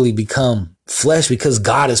necessarily really become flesh because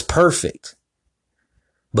God is perfect.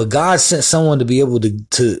 But God sent someone to be able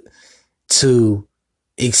to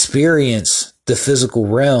experience the physical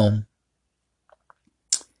realm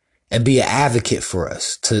and be an advocate for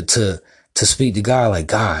us, to speak to God like,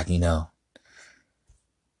 God, you know,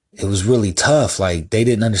 it was really tough. Like, they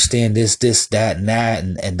didn't understand this, that, and that.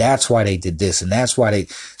 And that's why they did this. And that's why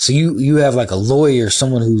so you have like a lawyer,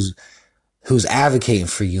 someone who's advocating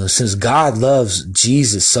for you. And since God loves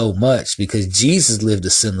Jesus so much because Jesus lived a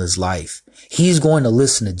sinless life, he's going to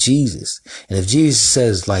listen to Jesus. And if Jesus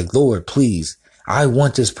says like, Lord, please, I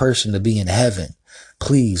want this person to be in heaven,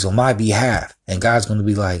 please, on my behalf. And God's going to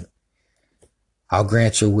be like, I'll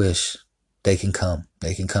grant your wish. They can come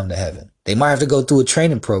to heaven. They might have to go through a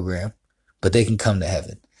training program, but they can come to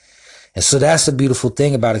heaven. And so that's the beautiful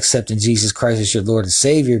thing about accepting Jesus Christ as your Lord and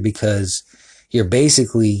Savior, because you're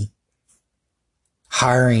basically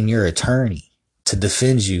hiring your attorney to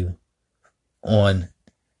defend you on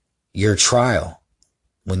your trial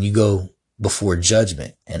when you go before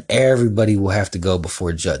judgment. And everybody will have to go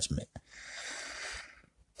before judgment.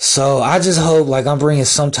 So I just hope like I'm bringing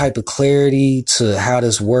some type of clarity to how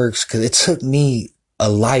this works, because it took me a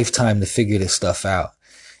lifetime to figure this stuff out.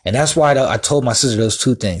 And that's why I told my sister those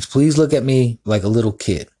two things. Please look at me like a little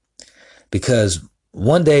kid. Because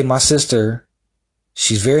one day my sister,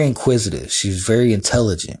 she's very inquisitive. She's very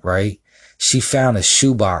intelligent, right? She found a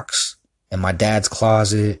shoebox in my dad's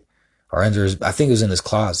closet, or under his, I think it was in his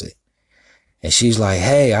closet. And she's like,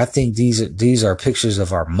 hey, I think these are pictures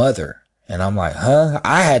of our mother. And I'm like, huh?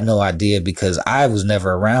 I had no idea because I was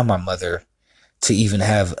never around my mother to even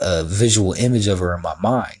have a visual image of her in my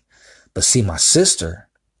mind. But see, my sister,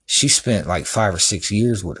 she spent like 5 or 6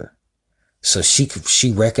 years with her. So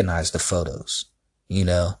she recognized the photos, you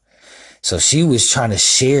know? So she was trying to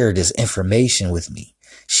share this information with me.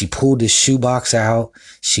 She pulled this shoebox out.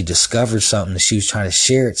 She discovered something and she was trying to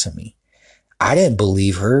share it to me. I didn't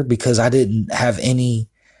believe her because I didn't have any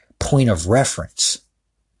point of reference.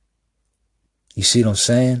 You see what I'm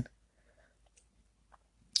saying?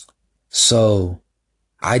 So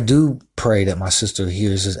I do pray that my sister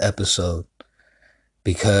hears this episode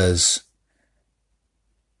because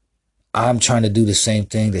I'm trying to do the same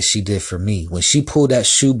thing that she did for me. When she pulled that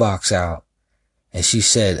shoebox out and she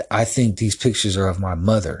said, I think these pictures are of my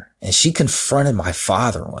mother. And she confronted my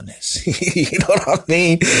father on this. You know what I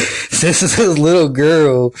mean? This is a little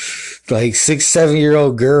girl, like 6,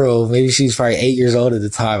 7-year-old girl. Maybe she's probably 8 years old at the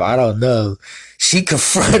time. I don't know. She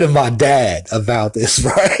confronted my dad about this,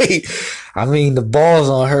 right? I mean, the ball's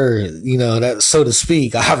on her, you know, that, so to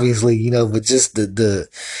speak, obviously, you know, but just the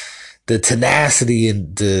tenacity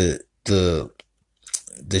and the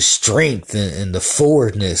strength and the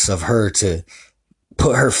forwardness of her to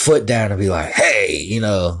put her foot down and be like, hey, you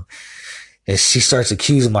know, and she starts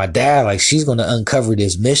accusing my dad, like she's going to uncover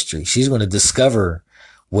this mystery. She's going to discover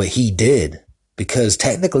what he did because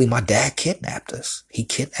technically my dad kidnapped us. He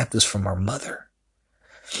kidnapped us from our mother,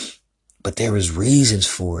 but there was reasons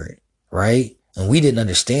for it, right? And we didn't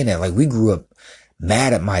understand that. Like we grew up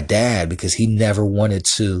mad at my dad because he never wanted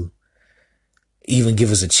to even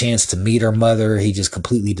give us a chance to meet our mother. He just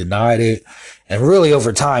completely denied it. And really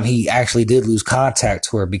over time, he actually did lose contact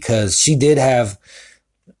to her because she did have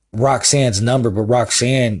Roxanne's number, but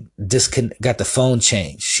Roxanne got the phone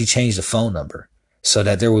changed. She changed the phone number so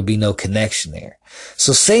that there would be no connection there.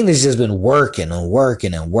 So Satan has just been working and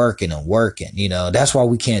working and working and working. You know, that's why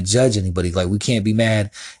we can't judge anybody. Like we can't be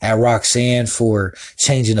mad at Roxanne for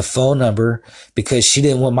changing the phone number because she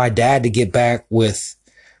didn't want my dad to get back with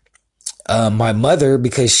my mother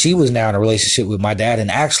because she was now in a relationship with my dad. And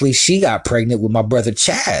actually she got pregnant with my brother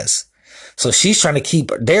Chaz. So she's trying to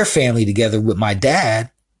keep their family together with my dad.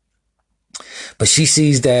 But she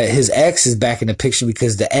sees that his ex is back in the picture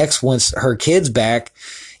because the ex wants her kids back,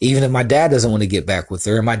 even if my dad doesn't want to get back with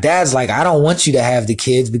her. And my dad's like, I don't want you to have the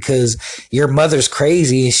kids because your mother's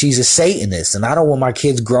crazy and she's a Satanist. And I don't want my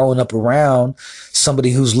kids growing up around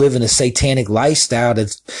somebody who's living a satanic lifestyle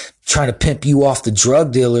that's trying to pimp you off the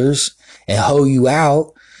drug dealers and hoe you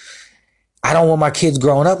out. I don't want my kids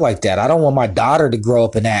growing up like that. I don't want my daughter to grow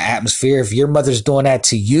up in that atmosphere. If your mother's doing that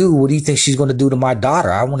to you, what do you think she's going to do to my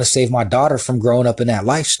daughter? I want to save my daughter from growing up in that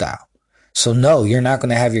lifestyle. So no, you're not going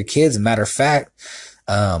to have your kids. Matter of fact,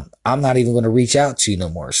 I'm not even going to reach out to you no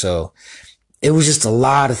more. So it was just a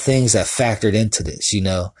lot of things that factored into this, you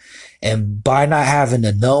know, and by not having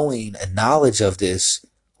the knowing and knowledge of this,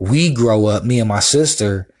 we grow up, me and my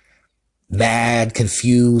sister, mad,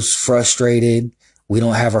 confused, frustrated. We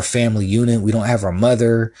don't have our family unit. We don't have our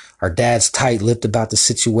mother. Our dad's tight-lipped about the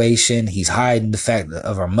situation. He's hiding the fact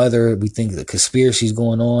of our mother. We think the conspiracy's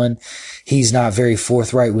going on. He's not very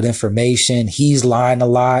forthright with information. He's lying a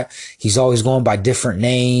lot. He's always going by different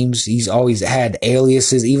names. He's always had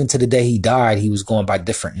aliases. Even to the day he died, he was going by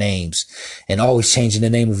different names and always changing the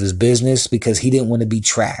name of his business because he didn't want to be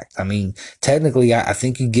tracked. I mean, technically, I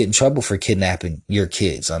think you get in trouble for kidnapping your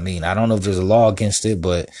kids. I mean, I don't know if there's a law against it,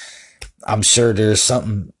 but I'm sure there's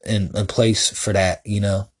something in place for that, you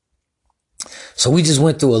know. So we just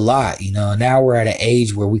went through a lot, you know. Now we're at an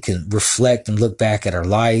age where we can reflect and look back at our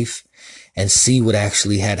life and see what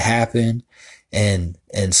actually had happened and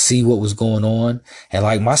see what was going on. And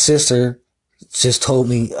like my sister just told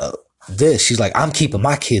me this. She's like, I'm keeping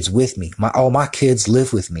my kids with me. All my kids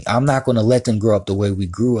live with me. I'm not going to let them grow up the way we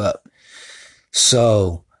grew up.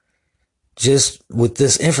 So just with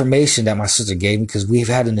this information that my sister gave me, because we've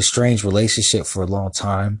had an estranged relationship for a long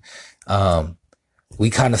time, we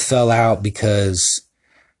kind of fell out because,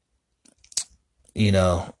 you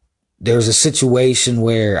know, there was a situation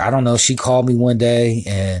where, I don't know, she called me one day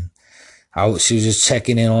and she was just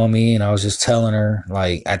checking in on me, and I was just telling her,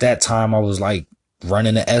 like, at that time I was like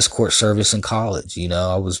running an escort service in college, you know,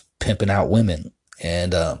 I was pimping out women,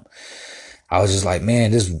 and I was just like,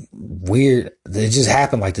 man, this weird, it just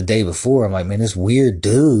happened like the day before. I'm like, man, this weird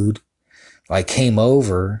dude like came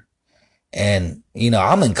over, and, you know,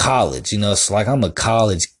 I'm in college, you know, it's like I'm a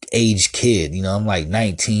college age kid, you know, I'm like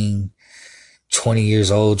 19, 20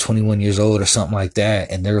 years old, 21 years old or something like that.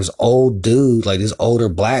 And there was old dude, like this older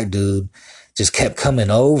black dude just kept coming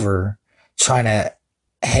over trying to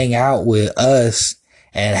hang out with us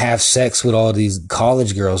and have sex with all these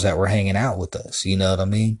college girls that were hanging out with us. You know what I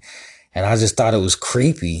mean? And I just thought it was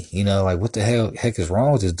creepy, you know, like what the heck is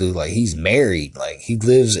wrong with this dude? Like he's married, like he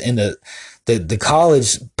lives in the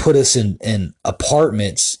college put us in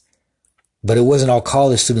apartments, but it wasn't all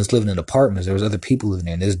college students living in apartments. There was other people living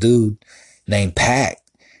there. And this dude named Pat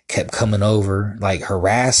kept coming over, like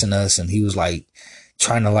harassing us. And he was like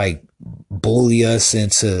trying to like bully us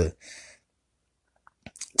into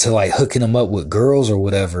like hooking him up with girls or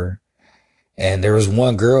whatever. And there was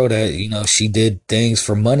one girl that, you know, she did things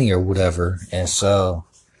for money or whatever. And so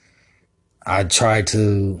I tried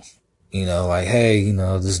to, you know, like, hey, you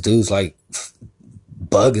know, this dude's like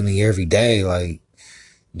bugging me every day. Like,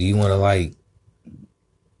 do you want to like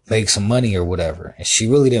make some money or whatever? And she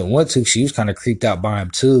really didn't want to. She was kind of creeped out by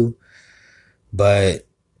him too. But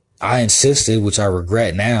I insisted, which I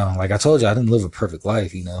regret now. Like I told you, I didn't live a perfect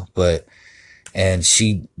life, you know, and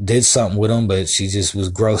she did something with him, but she just was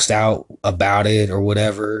grossed out about it or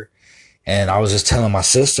whatever. And I was just telling my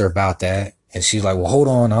sister about that. And she's like, well, hold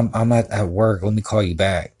on. I'm at work. Let me call you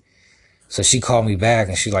back. So she called me back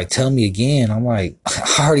and she's like, tell me again. I'm like,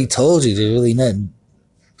 I already told you. There's really nothing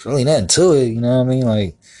to it. You know what I mean?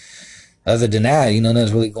 Like, other than that, you know,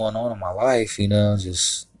 nothing's really going on in my life, you know,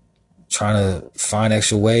 just trying to find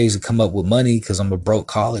extra ways to come up with money because I'm a broke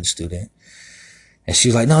college student. And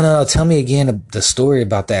she's like, no, tell me again the story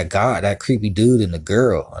about that guy, that creepy dude and the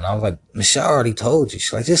girl. And I was like, Michelle already told you.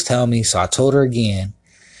 She's like, just tell me. So I told her again.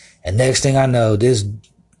 And next thing I know,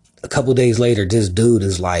 a couple days later, this dude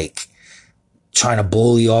is like trying to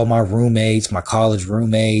bully all my roommates, my college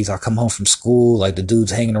roommates. I come home from school, like the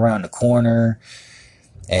dude's hanging around the corner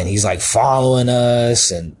and he's like following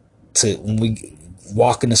us and when we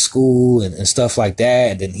walking to school and stuff like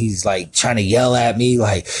that. And then he's like trying to yell at me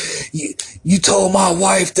like, you told my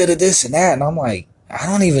wife that this and that. And I'm like, I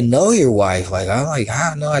don't even know your wife. Like, I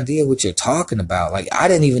have no idea what you're talking about. Like, I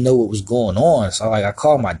didn't even know what was going on. So like, I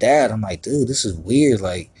called my dad. I'm like, dude, this is weird.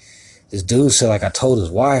 Like, this dude said, like, I told his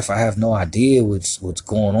wife, I have no idea what's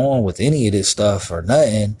going on with any of this stuff or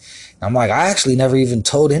nothing. And I'm like, I actually never even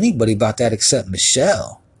told anybody about that except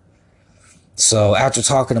Michelle. So after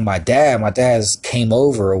talking to my dad came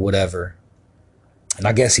over or whatever. And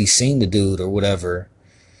I guess he seen the dude or whatever.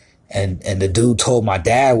 And the dude told my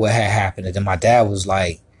dad what had happened. And then my dad was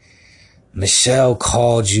like, Michelle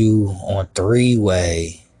called you on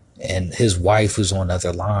three-way and his wife was on the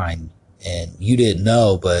other line. And you didn't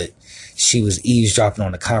know, but she was eavesdropping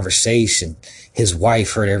on the conversation. His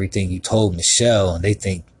wife heard everything you told Michelle and they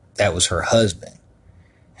think that was her husband.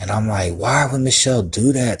 And I'm like, why would Michelle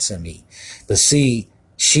do that to me? But see,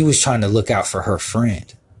 she was trying to look out for her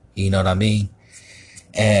friend. You know what I mean?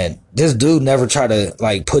 And this dude never tried to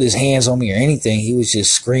like put his hands on me or anything. He was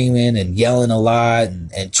just screaming and yelling a lot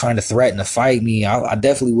and trying to threaten to fight me. I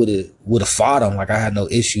definitely would have fought him. Like I had no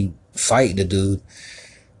issue fighting the dude.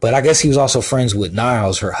 But I guess he was also friends with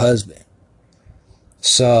Niles, her husband.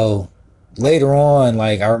 So later on,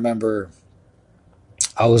 like I remember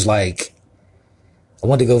I was like, I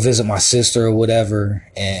wanted to go visit my sister or whatever.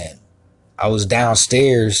 And I was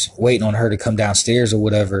downstairs waiting on her to come downstairs or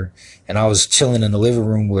whatever. And I was chilling in the living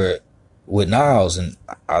room with Niles and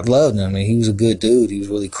I loved him. I mean, he was a good dude. He was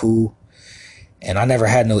really cool. And I never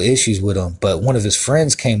had no issues with him. But one of his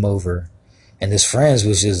friends came over and his friends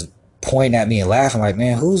was just pointing at me and laughing like,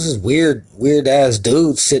 man, who's this weird ass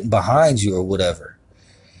dude sitting behind you or whatever?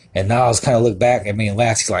 And Niles kind of looked back at me and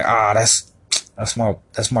laughed. He's like,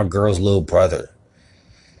 that's my girl's little brother.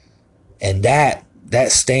 And that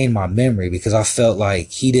stained my memory because I felt like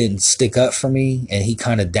he didn't stick up for me and he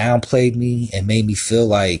kind of downplayed me and made me feel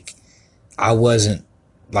like I wasn't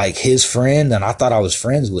like his friend and I thought I was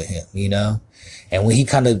friends with him, you know? And when he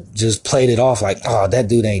kind of just played it off like, oh, that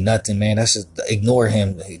dude ain't nothing, man. That's just, ignore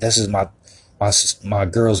him. That's just my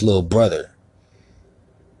girl's little brother.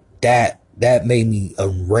 That made me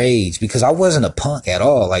enraged because I wasn't a punk at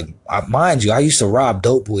all. Like, mind you, I used to rob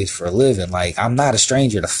dope boys for a living. Like, I'm not a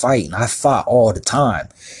stranger to fighting. I fought all the time.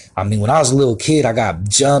 I mean, when I was a little kid, I got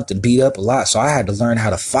jumped and beat up a lot. So I had to learn how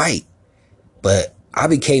to fight. But I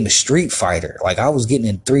became a street fighter. Like, I was getting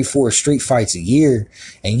in 3-4 street fights a year.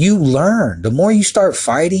 And you learn. The more you start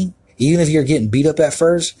fighting, even if you're getting beat up at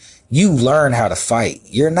first, you learn how to fight.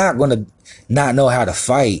 You're not going to not know how to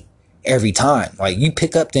fight every time. Like, you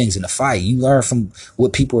pick up things in a fight. You learn from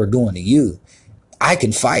what people are doing to you. I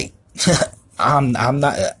can fight. I'm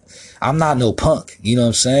not no punk. You know what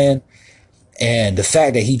I'm saying? And the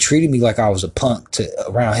fact that he treated me like I was a punk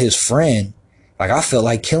around his friend, like I felt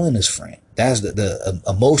like killing his friend. That's the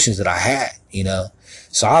emotions that I had, you know?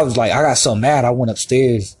 So I was like, I got so mad. I went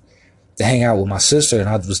upstairs to hang out with my sister, and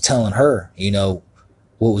I was telling her, you know,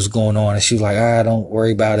 what was going on. And she was like, don't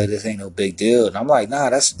worry about it. It ain't no big deal. And I'm like, nah,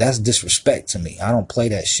 that's disrespect to me. I don't play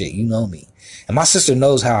that shit. You know me. And my sister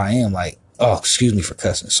knows how I am. Like, oh, excuse me for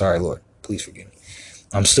cussing. Sorry, Lord. Please forgive me.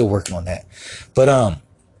 I'm still working on that. But,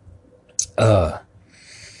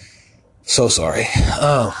 so sorry.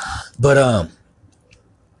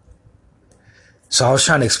 So I was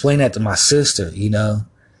trying to explain that to my sister, you know,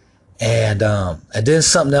 and then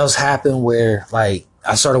something else happened where like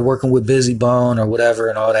I started working with Busy Bone or whatever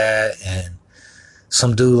and all that. And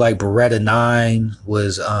some dude like Beretta 9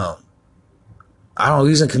 was, I don't know, he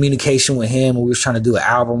was in communication with him. We was trying to do an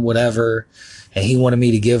album, whatever. And he wanted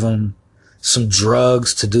me to give him some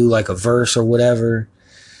drugs to do like a verse or whatever.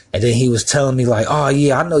 And then he was telling me like, oh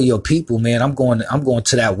yeah, I know your people, man. I'm going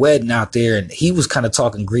to that wedding out there. And he was kind of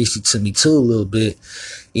talking greasy to me too a little bit,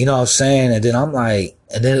 you know what I'm saying? And then I'm like,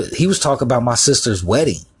 and then he was talking about my sister's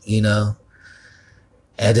wedding, you know?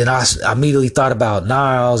 And then I immediately thought about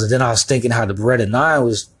Niles. And then I was thinking how the Beretta 9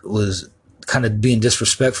 was kind of being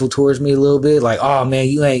disrespectful towards me a little bit. Like, oh man,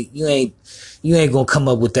 you ain't going to come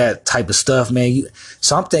up with that type of stuff, man.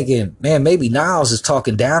 So I'm thinking, man, maybe Niles is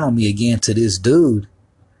talking down on me again to this dude,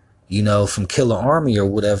 you know, from Killer Army or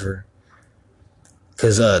whatever.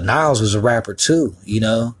 Cause, Niles was a rapper too, you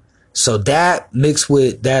know? So that mixed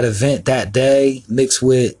with that event that day, mixed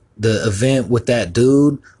with the event with that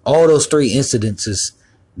dude, all those three incidences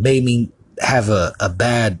made me have a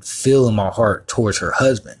bad feel in my heart towards her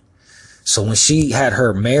husband. So when she had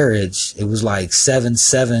her marriage, it was like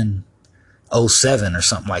 7/7/07 or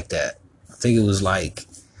something like that. I think it was like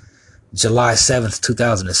July 7th,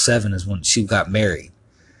 2007 is when she got married.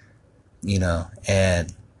 You know,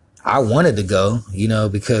 and I wanted to go, you know,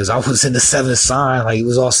 because I was in the 7th sign, like it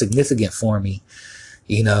was all significant for me,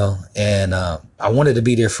 you know, and I wanted to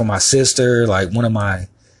be there for my sister. Like one of my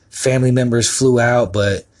family members flew out,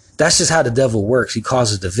 but that's just how the devil works. He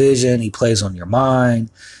causes division. He plays on your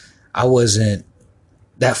mind. I wasn't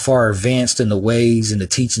that far advanced in the ways and the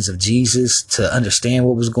teachings of Jesus to understand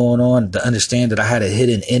what was going on, to understand that I had a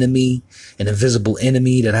hidden enemy, an invisible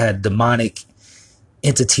enemy, that I had demonic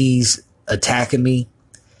entities attacking me.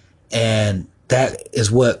 And that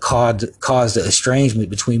is what caused the estrangement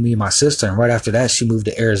between me and my sister. And right after that, she moved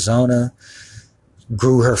to Arizona,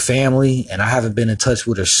 grew her family, and I haven't been in touch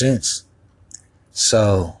with her since.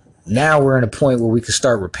 So now we're in a point where we can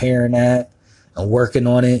start repairing that and working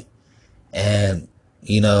on it. And,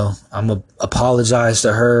 you know, I'm going to apologize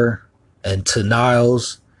to her and to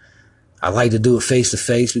Niles. I like to do it face to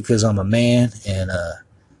face because I'm a man, and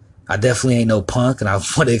I definitely ain't no punk, and I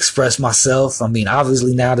want to express myself. I mean,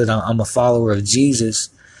 obviously now that I'm a follower of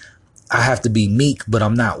Jesus, I have to be meek, but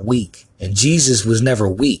I'm not weak. And Jesus was never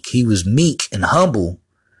weak. He was meek and humble,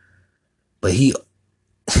 but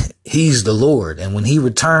he's the Lord. And when he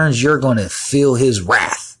returns, you're going to feel his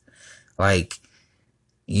wrath. Like,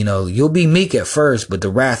 you know, you'll be meek at first, but the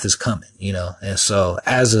wrath is coming, you know? And so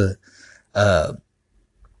as a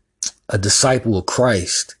disciple of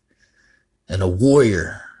Christ and a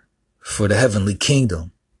warrior for the heavenly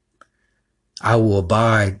kingdom, I will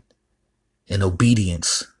abide in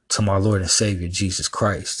obedience to my Lord and Savior, Jesus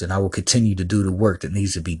Christ. And I will continue to do the work that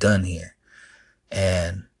needs to be done here.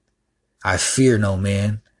 And I fear no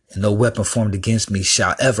man, and no weapon formed against me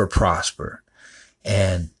shall ever prosper.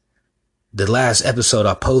 And the last episode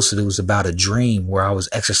I posted, it was about a dream where I was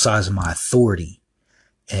exercising my authority.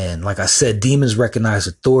 And like I said, demons recognize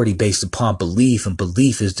authority based upon belief, and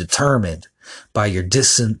belief is determined by your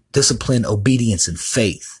discipline, obedience, and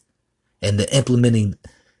faith, and the implementing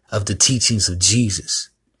of the teachings of Jesus.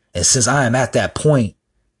 And since I am at that point,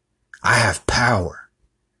 I have power,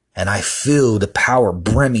 and I feel the power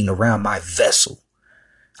brimming around my vessel.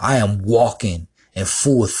 I am walking in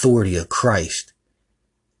full authority of Christ,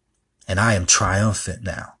 and I am triumphant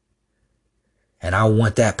now. And I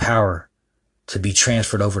want that power to be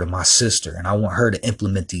transferred over to my sister, and I want her to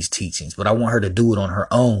implement these teachings, but I want her to do it on her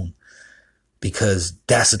own, because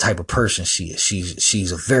that's the type of person she is.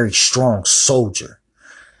 She's a very strong soldier,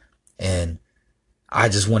 and I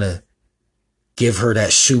just want to give her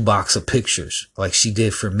that shoebox of pictures like she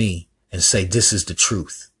did for me and say, this is the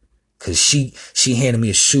truth. Cause she handed me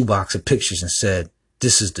a shoebox of pictures and said,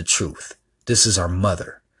 this is the truth. This is our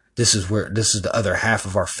mother. This is the other half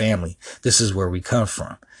of our family. This is where we come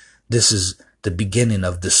from. This is the beginning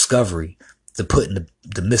of discovery, to putting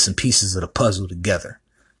the missing pieces of the puzzle together.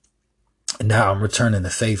 And now I'm returning the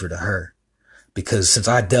favor to her, because since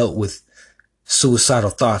I dealt with suicidal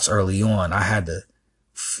thoughts early on, I had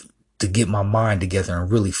to get my mind together and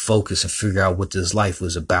really focus and figure out what this life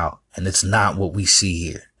was about. And it's not what we see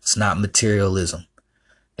here. It's not materialism.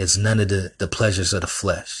 It's none of the pleasures of the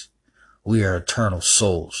flesh. We are eternal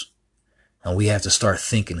souls, and we have to start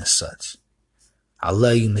thinking as such. I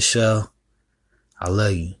love you, Michelle. I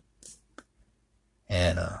love you.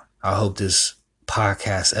 And I hope this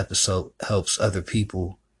podcast episode helps other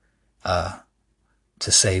people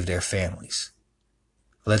to save their families.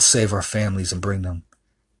 Let's save our families and bring them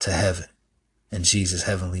to heaven in Jesus'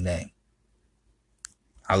 heavenly name.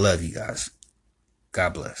 I love you guys.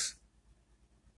 God bless.